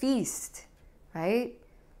 It's a feast, right?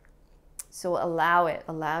 So allow it.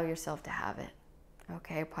 Allow yourself to have it.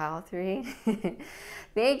 Okay, pile 3.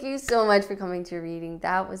 Thank you so much for coming to your reading.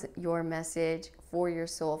 That was your message for your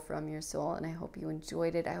soul from your soul, and I hope you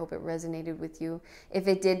enjoyed it. I hope it resonated with you. If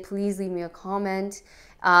it did, please leave me a comment.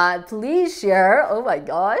 Please share. Oh my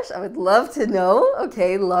gosh, I would love to know.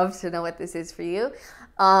 Okay, love to know what this is for you.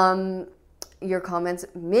 Your comments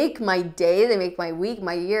make my day. They make my week,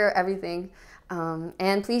 my year, everything.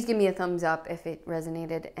 And please give me a thumbs up if it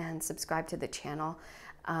resonated, and subscribe to the channel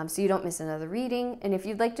so you don't miss another reading. And if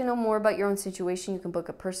you'd like to know more about your own situation, you can book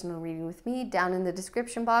a personal reading with me down in the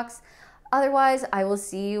description box. Otherwise, I will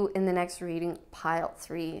see you in the next reading, pile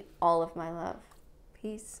 3. All of my love.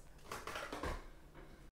 Peace.